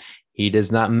fit. He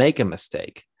does not make a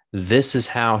mistake. This is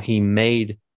how he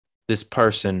made this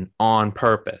person on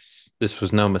purpose. This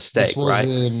was no mistake, right?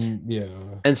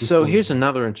 And so here's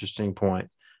another interesting point.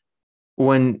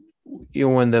 When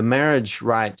the marriage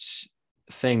rights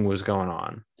thing was going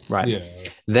on, right? Yeah.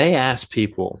 They asked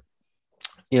people,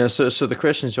 so the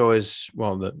Christians always,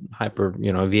 the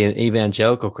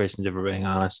evangelical Christians, if we're being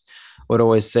honest, would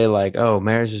always say like, oh,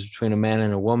 marriage is between a man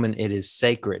and a woman. It is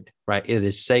sacred, right? It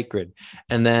is sacred.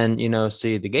 And then,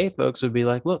 the gay folks would be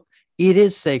like, look, it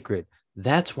is sacred.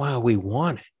 That's why we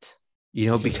want it,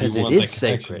 because it is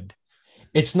sacred.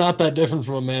 It's not that different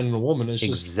from a man and a woman. It's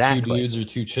just two dudes or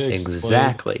two chicks.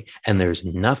 Exactly. And there's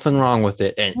nothing wrong with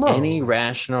it. And any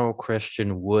rational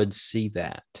Christian would see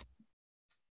that.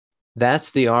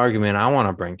 That's the argument I want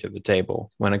to bring to the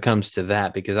table when it comes to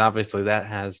that, because obviously that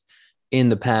has in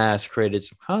the past created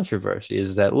some controversy,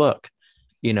 is that, look,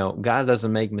 God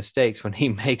doesn't make mistakes when he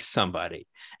makes somebody.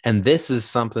 And this is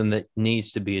something that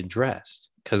needs to be addressed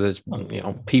because it's,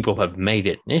 people have made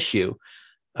it an issue,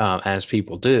 as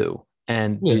people do.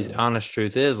 And the honest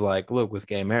truth is, like, look, with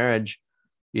gay marriage,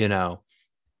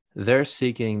 they're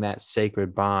seeking that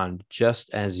sacred bond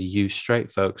just as you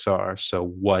straight folks are. So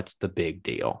what's the big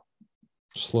deal?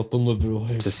 Just let them live their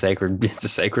life. It's a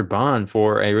sacred bond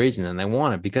for a reason, and they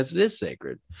want it because it is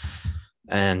sacred.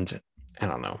 And I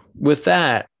don't know. With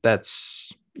that,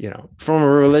 that's, from a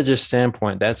religious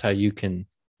standpoint, that's how you can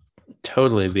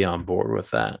totally be on board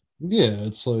with that. Yeah,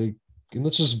 it's like, and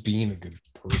that's just being a good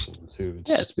person too.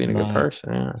 It's being a good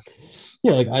person. Yeah.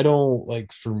 Yeah, like I don't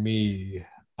like, for me,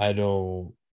 I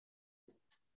don't.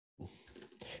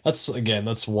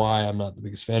 That's why I'm not the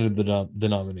biggest fan of the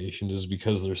denominations, is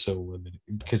because they're so limited,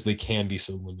 because they can be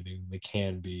so limiting. They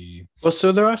can be. Well,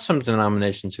 so there are some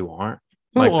denominations who aren't.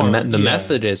 The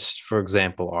Methodists, for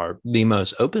example, are the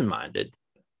most open-minded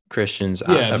Christians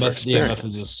I've ever experienced.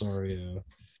 Methodists are, yeah.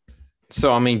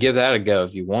 So, I mean, give that a go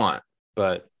if you want,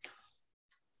 but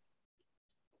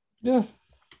yeah,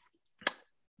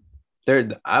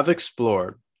 I've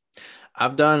explored.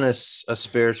 I've done a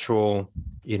spiritual,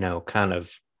 kind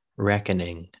of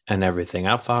reckoning and everything.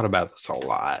 I've thought about this a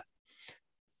lot,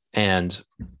 and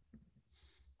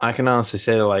I can honestly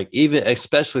say that, like, even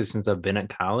especially since I've been at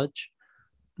college,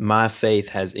 my faith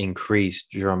has increased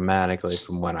dramatically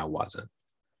from when I wasn't.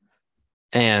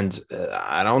 And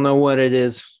I don't know what it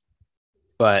is,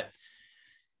 but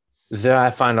there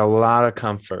I find a lot of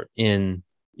comfort in,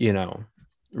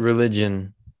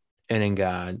 religion and in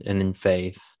God and in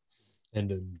faith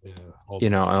and in,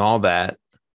 and all that.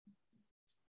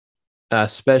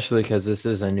 especially because this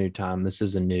is a new time. This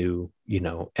is a new,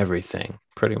 everything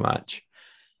pretty much.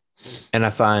 And I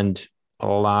find a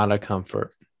lot of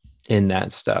comfort in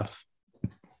that stuff.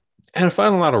 And I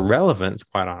find a lot of relevance,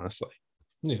 quite honestly.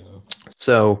 Yeah.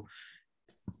 So,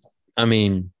 I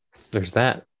mean, there's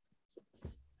that.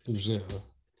 Yeah.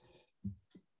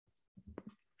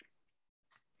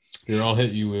 Here, I'll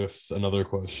hit you with another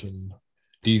question.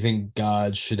 Do you think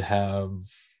God should have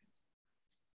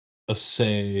a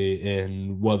say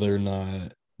in whether or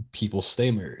not people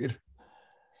stay married?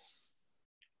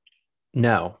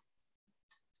 No.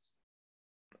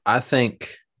 I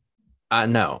think I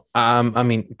know. I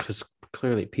mean, because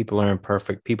clearly people are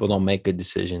imperfect. People don't make good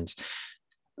decisions.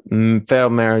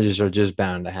 Failed marriages are just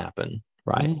bound to happen,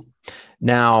 right? Mm-hmm.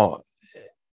 Now,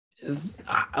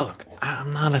 look,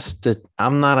 I'm not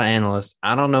an analyst.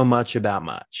 I don't know much about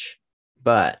much,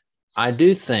 but I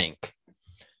do think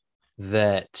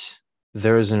that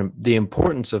there is the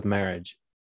importance of marriage.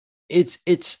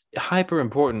 It's hyper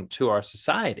important to our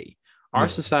society. Our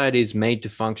society is made to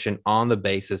function on the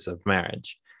basis of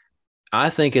marriage. I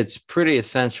think it's pretty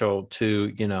essential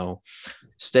to,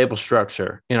 stable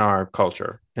structure in our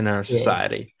culture, in our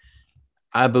society.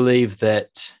 I believe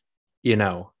that,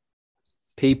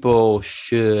 people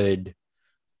should,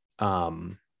 how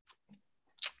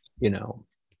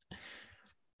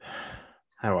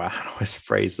do I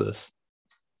phrase this?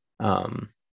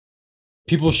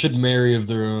 People should marry of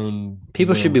their own.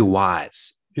 People should be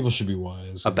wise. People should be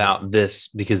wise about this,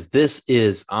 because this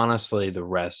is honestly the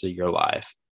rest of your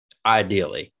life.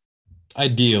 Ideally,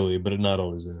 but it not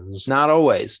always is. Not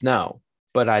always, no.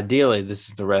 But ideally, this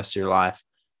is the rest of your life.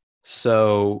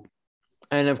 So,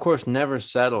 and of course, never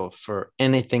settle for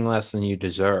anything less than you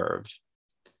deserve.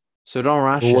 So don't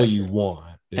rush what you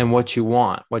want. Yeah. And what you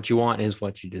want. What you want is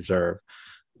what you deserve.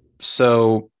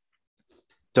 So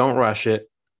don't rush it.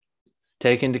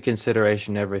 Take into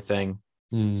consideration everything.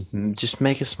 Just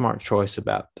make a smart choice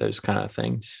about those kind of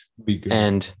things. Be good.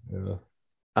 And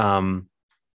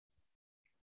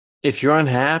if you're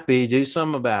unhappy, do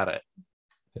something about it.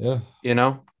 Yeah.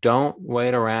 Don't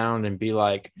wait around and be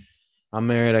like, I'm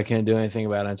married, I can't do anything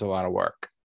about it. It's a lot of work.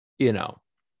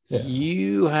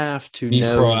 You have to be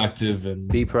proactive and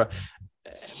be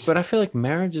But I feel like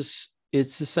marriage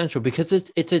it's essential because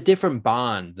it's a different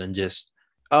bond than just,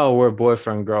 oh, we're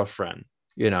boyfriend, girlfriend,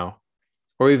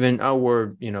 or even, oh,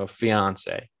 we're,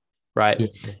 fiance, right? Yeah.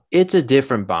 It's a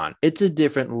different bond. It's a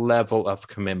different level of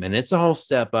commitment. It's a whole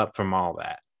step up from all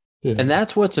that. Yeah. And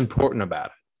that's what's important about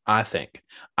it, I think.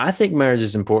 I think marriage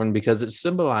is important because it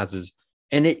symbolizes,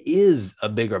 and it is a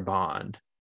bigger bond,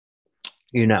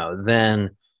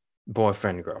 than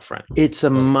boyfriend, girlfriend. It's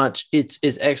it's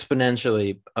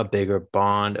exponentially a bigger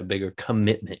bond, a bigger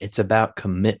commitment. It's about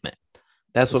commitment.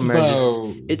 That's what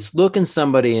marriage is. It's looking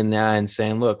somebody in the eye and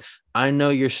saying, look, I know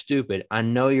you're stupid. I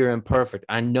know you're imperfect.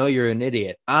 I know you're an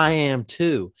idiot. I am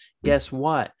too. Guess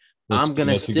what? I'm going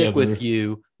to stick with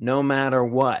you no matter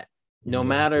what. No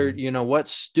matter, what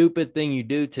stupid thing you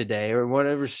do today or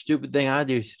whatever stupid thing I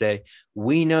do today,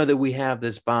 we know that we have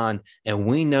this bond and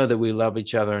we know that we love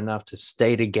each other enough to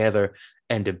stay together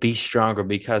and to be stronger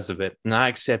because of it. And I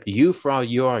accept you for all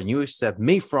you are and you accept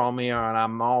me for all me are, and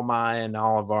I'm all my and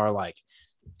all of our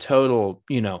total,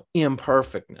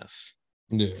 imperfectness.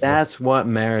 Yeah. That's what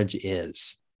marriage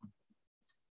is.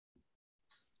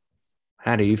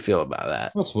 How do you feel about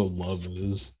that? That's what love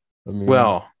is.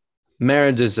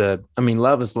 Marriage is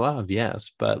love is love,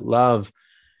 yes, but love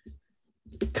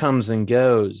comes and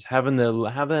goes. Having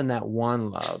that one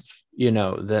love,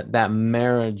 that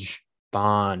marriage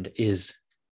bond is,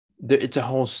 it's a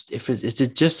whole, it's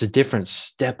just a different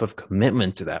step of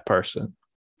commitment to that person.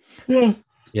 Yeah.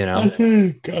 I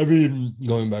think,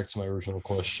 going back to my original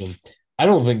question, I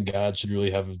don't think God should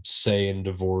really have a say in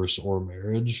divorce or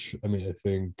marriage. I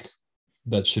think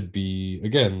that should be,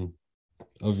 again,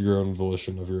 of your own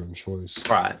volition, of your own choice.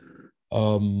 Right.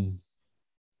 And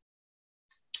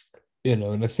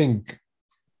I think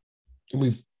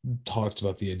we've talked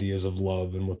about the ideas of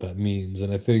love and what that means.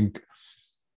 And I think,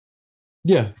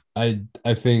 I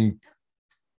think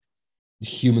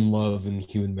human love and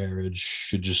human marriage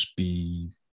should just be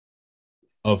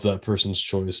of that person's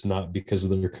choice, not because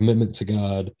of their commitment to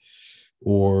God,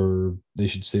 or they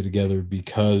should stay together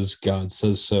because God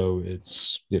says so.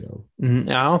 It's, I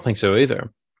don't think so either.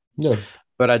 No.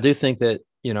 But I do think that,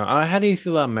 how do you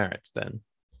feel about marriage then?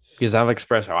 Because I've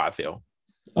expressed how I feel.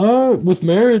 With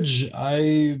marriage,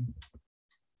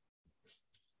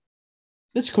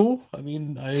 it's cool.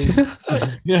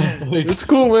 It's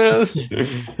cool, man.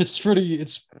 It's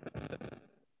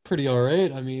pretty all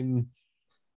right.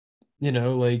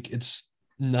 It's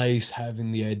nice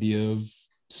having the idea of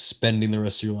spending the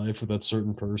rest of your life with that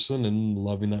certain person and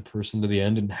loving that person to the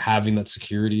end and having that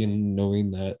security and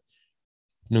knowing that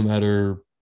no matter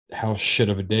how shit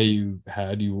of a day you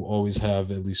had, you always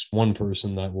have at least one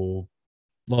person that will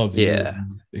love you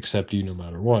and accept you no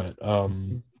matter what.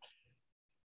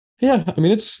 Yeah, I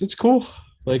mean it's cool.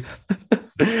 Like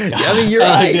I mean, you're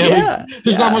right. Like,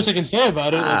 there's not much I can say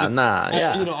about it. Like,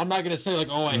 I'm not gonna say like,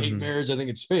 oh, I hate marriage. I think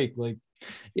it's fake. Like,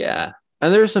 yeah.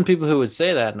 And there are some people who would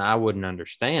say that, and I wouldn't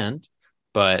understand.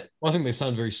 But I think they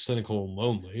sound very cynical and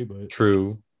lonely. But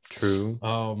true.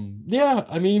 Yeah.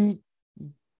 I mean,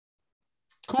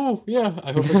 cool. Yeah.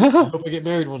 I hope I get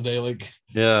married one day. Like,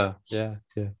 yeah.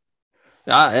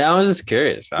 I was just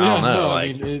curious. I don't know. No,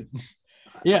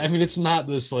 I mean, it's not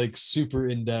this like super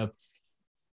in depth.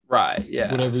 Right.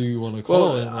 Yeah. Whatever you want to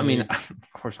call it. I mean, of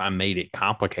course, I made it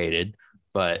complicated,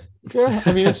 but yeah,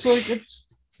 I mean, it's like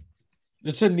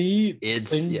it's a neat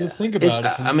thing to think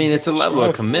about. It's a level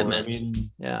of commitment. I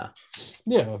mean, yeah.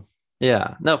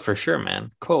 No, for sure,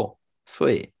 man. Cool,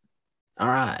 sweet. All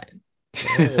right.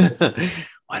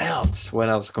 What else?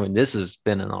 This has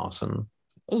been an awesome.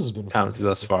 This has been comment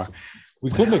thus far.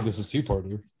 We could make this a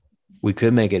two-parter. We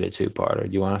could make it a two-parter.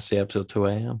 Do you want to stay up till 2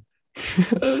 a.m.?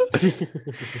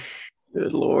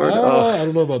 Good Lord. I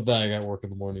don't know about that. I got work in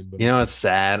the morning. But it's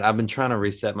sad. I've been trying to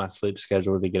reset my sleep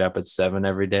schedule to get up at 7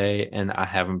 every day, and I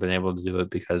haven't been able to do it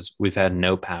because we've had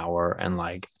no power, and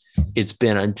like it's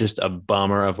been just a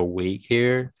bummer of a week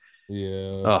here.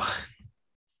 Yeah.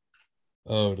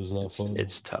 Oh, it is not fun.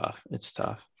 It's tough.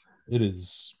 It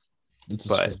is. It's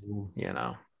but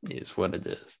it's what it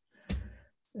is.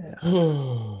 Yeah.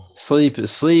 Sleep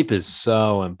is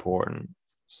so important.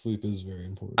 Sleep is very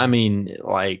important. I mean,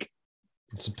 like,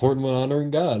 it's important when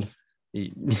honoring God.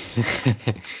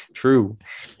 True.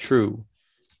 So,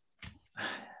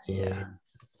 yeah,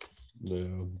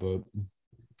 but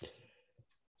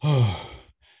I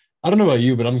don't know about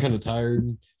you, but I'm kind of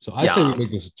tired. So I say we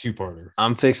make this a two-parter.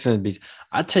 I'm fixing to be.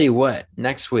 I tell you what,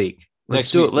 next week.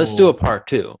 Let's do a part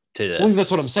 2 to this. Well,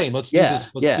 that's what I'm saying. Let's do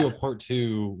this. Let's do a part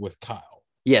 2 with Kyle.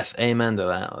 Yes, amen to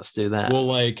that. Let's do that. We'll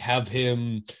like have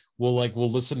him. We'll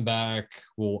listen back.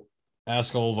 We'll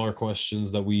ask all of our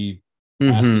questions that we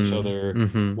asked each other.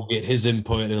 We'll get his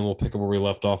input, and then we'll pick up where we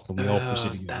left off. And we all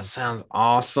proceed again. That sounds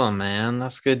awesome, man.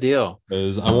 That's a good deal.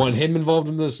 Because I want him involved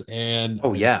in this, and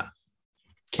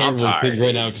can't really think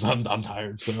right now because I'm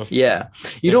tired. So yeah,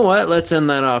 you know what? Let's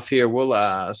end that off here.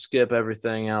 We'll skip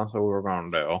everything else that we're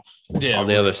gonna do. Yeah, all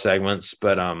the other segments,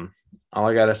 but all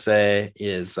I gotta say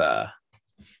is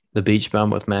The Beach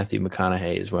Bum with Matthew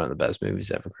McConaughey is one of the best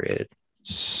movies ever created.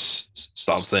 That's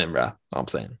all I'm saying, bro. All I'm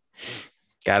saying.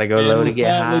 Gotta go low to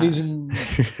get high.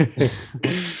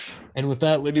 And with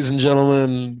that, ladies and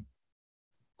gentlemen,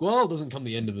 well, it doesn't come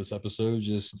the end of this episode.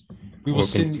 Just we will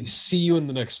see you in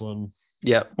the next one.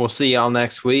 Yep. We'll see y'all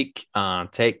next week.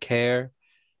 Take care.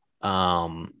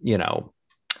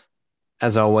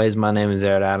 As always, my name is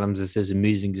Eric Adams. This is a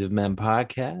Musings of Men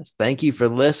podcast. Thank you for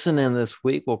listening this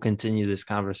week. We'll continue this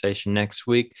conversation next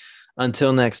week.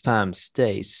 Until next time,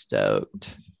 stay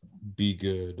stoked. Be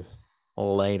good.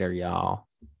 Later, y'all.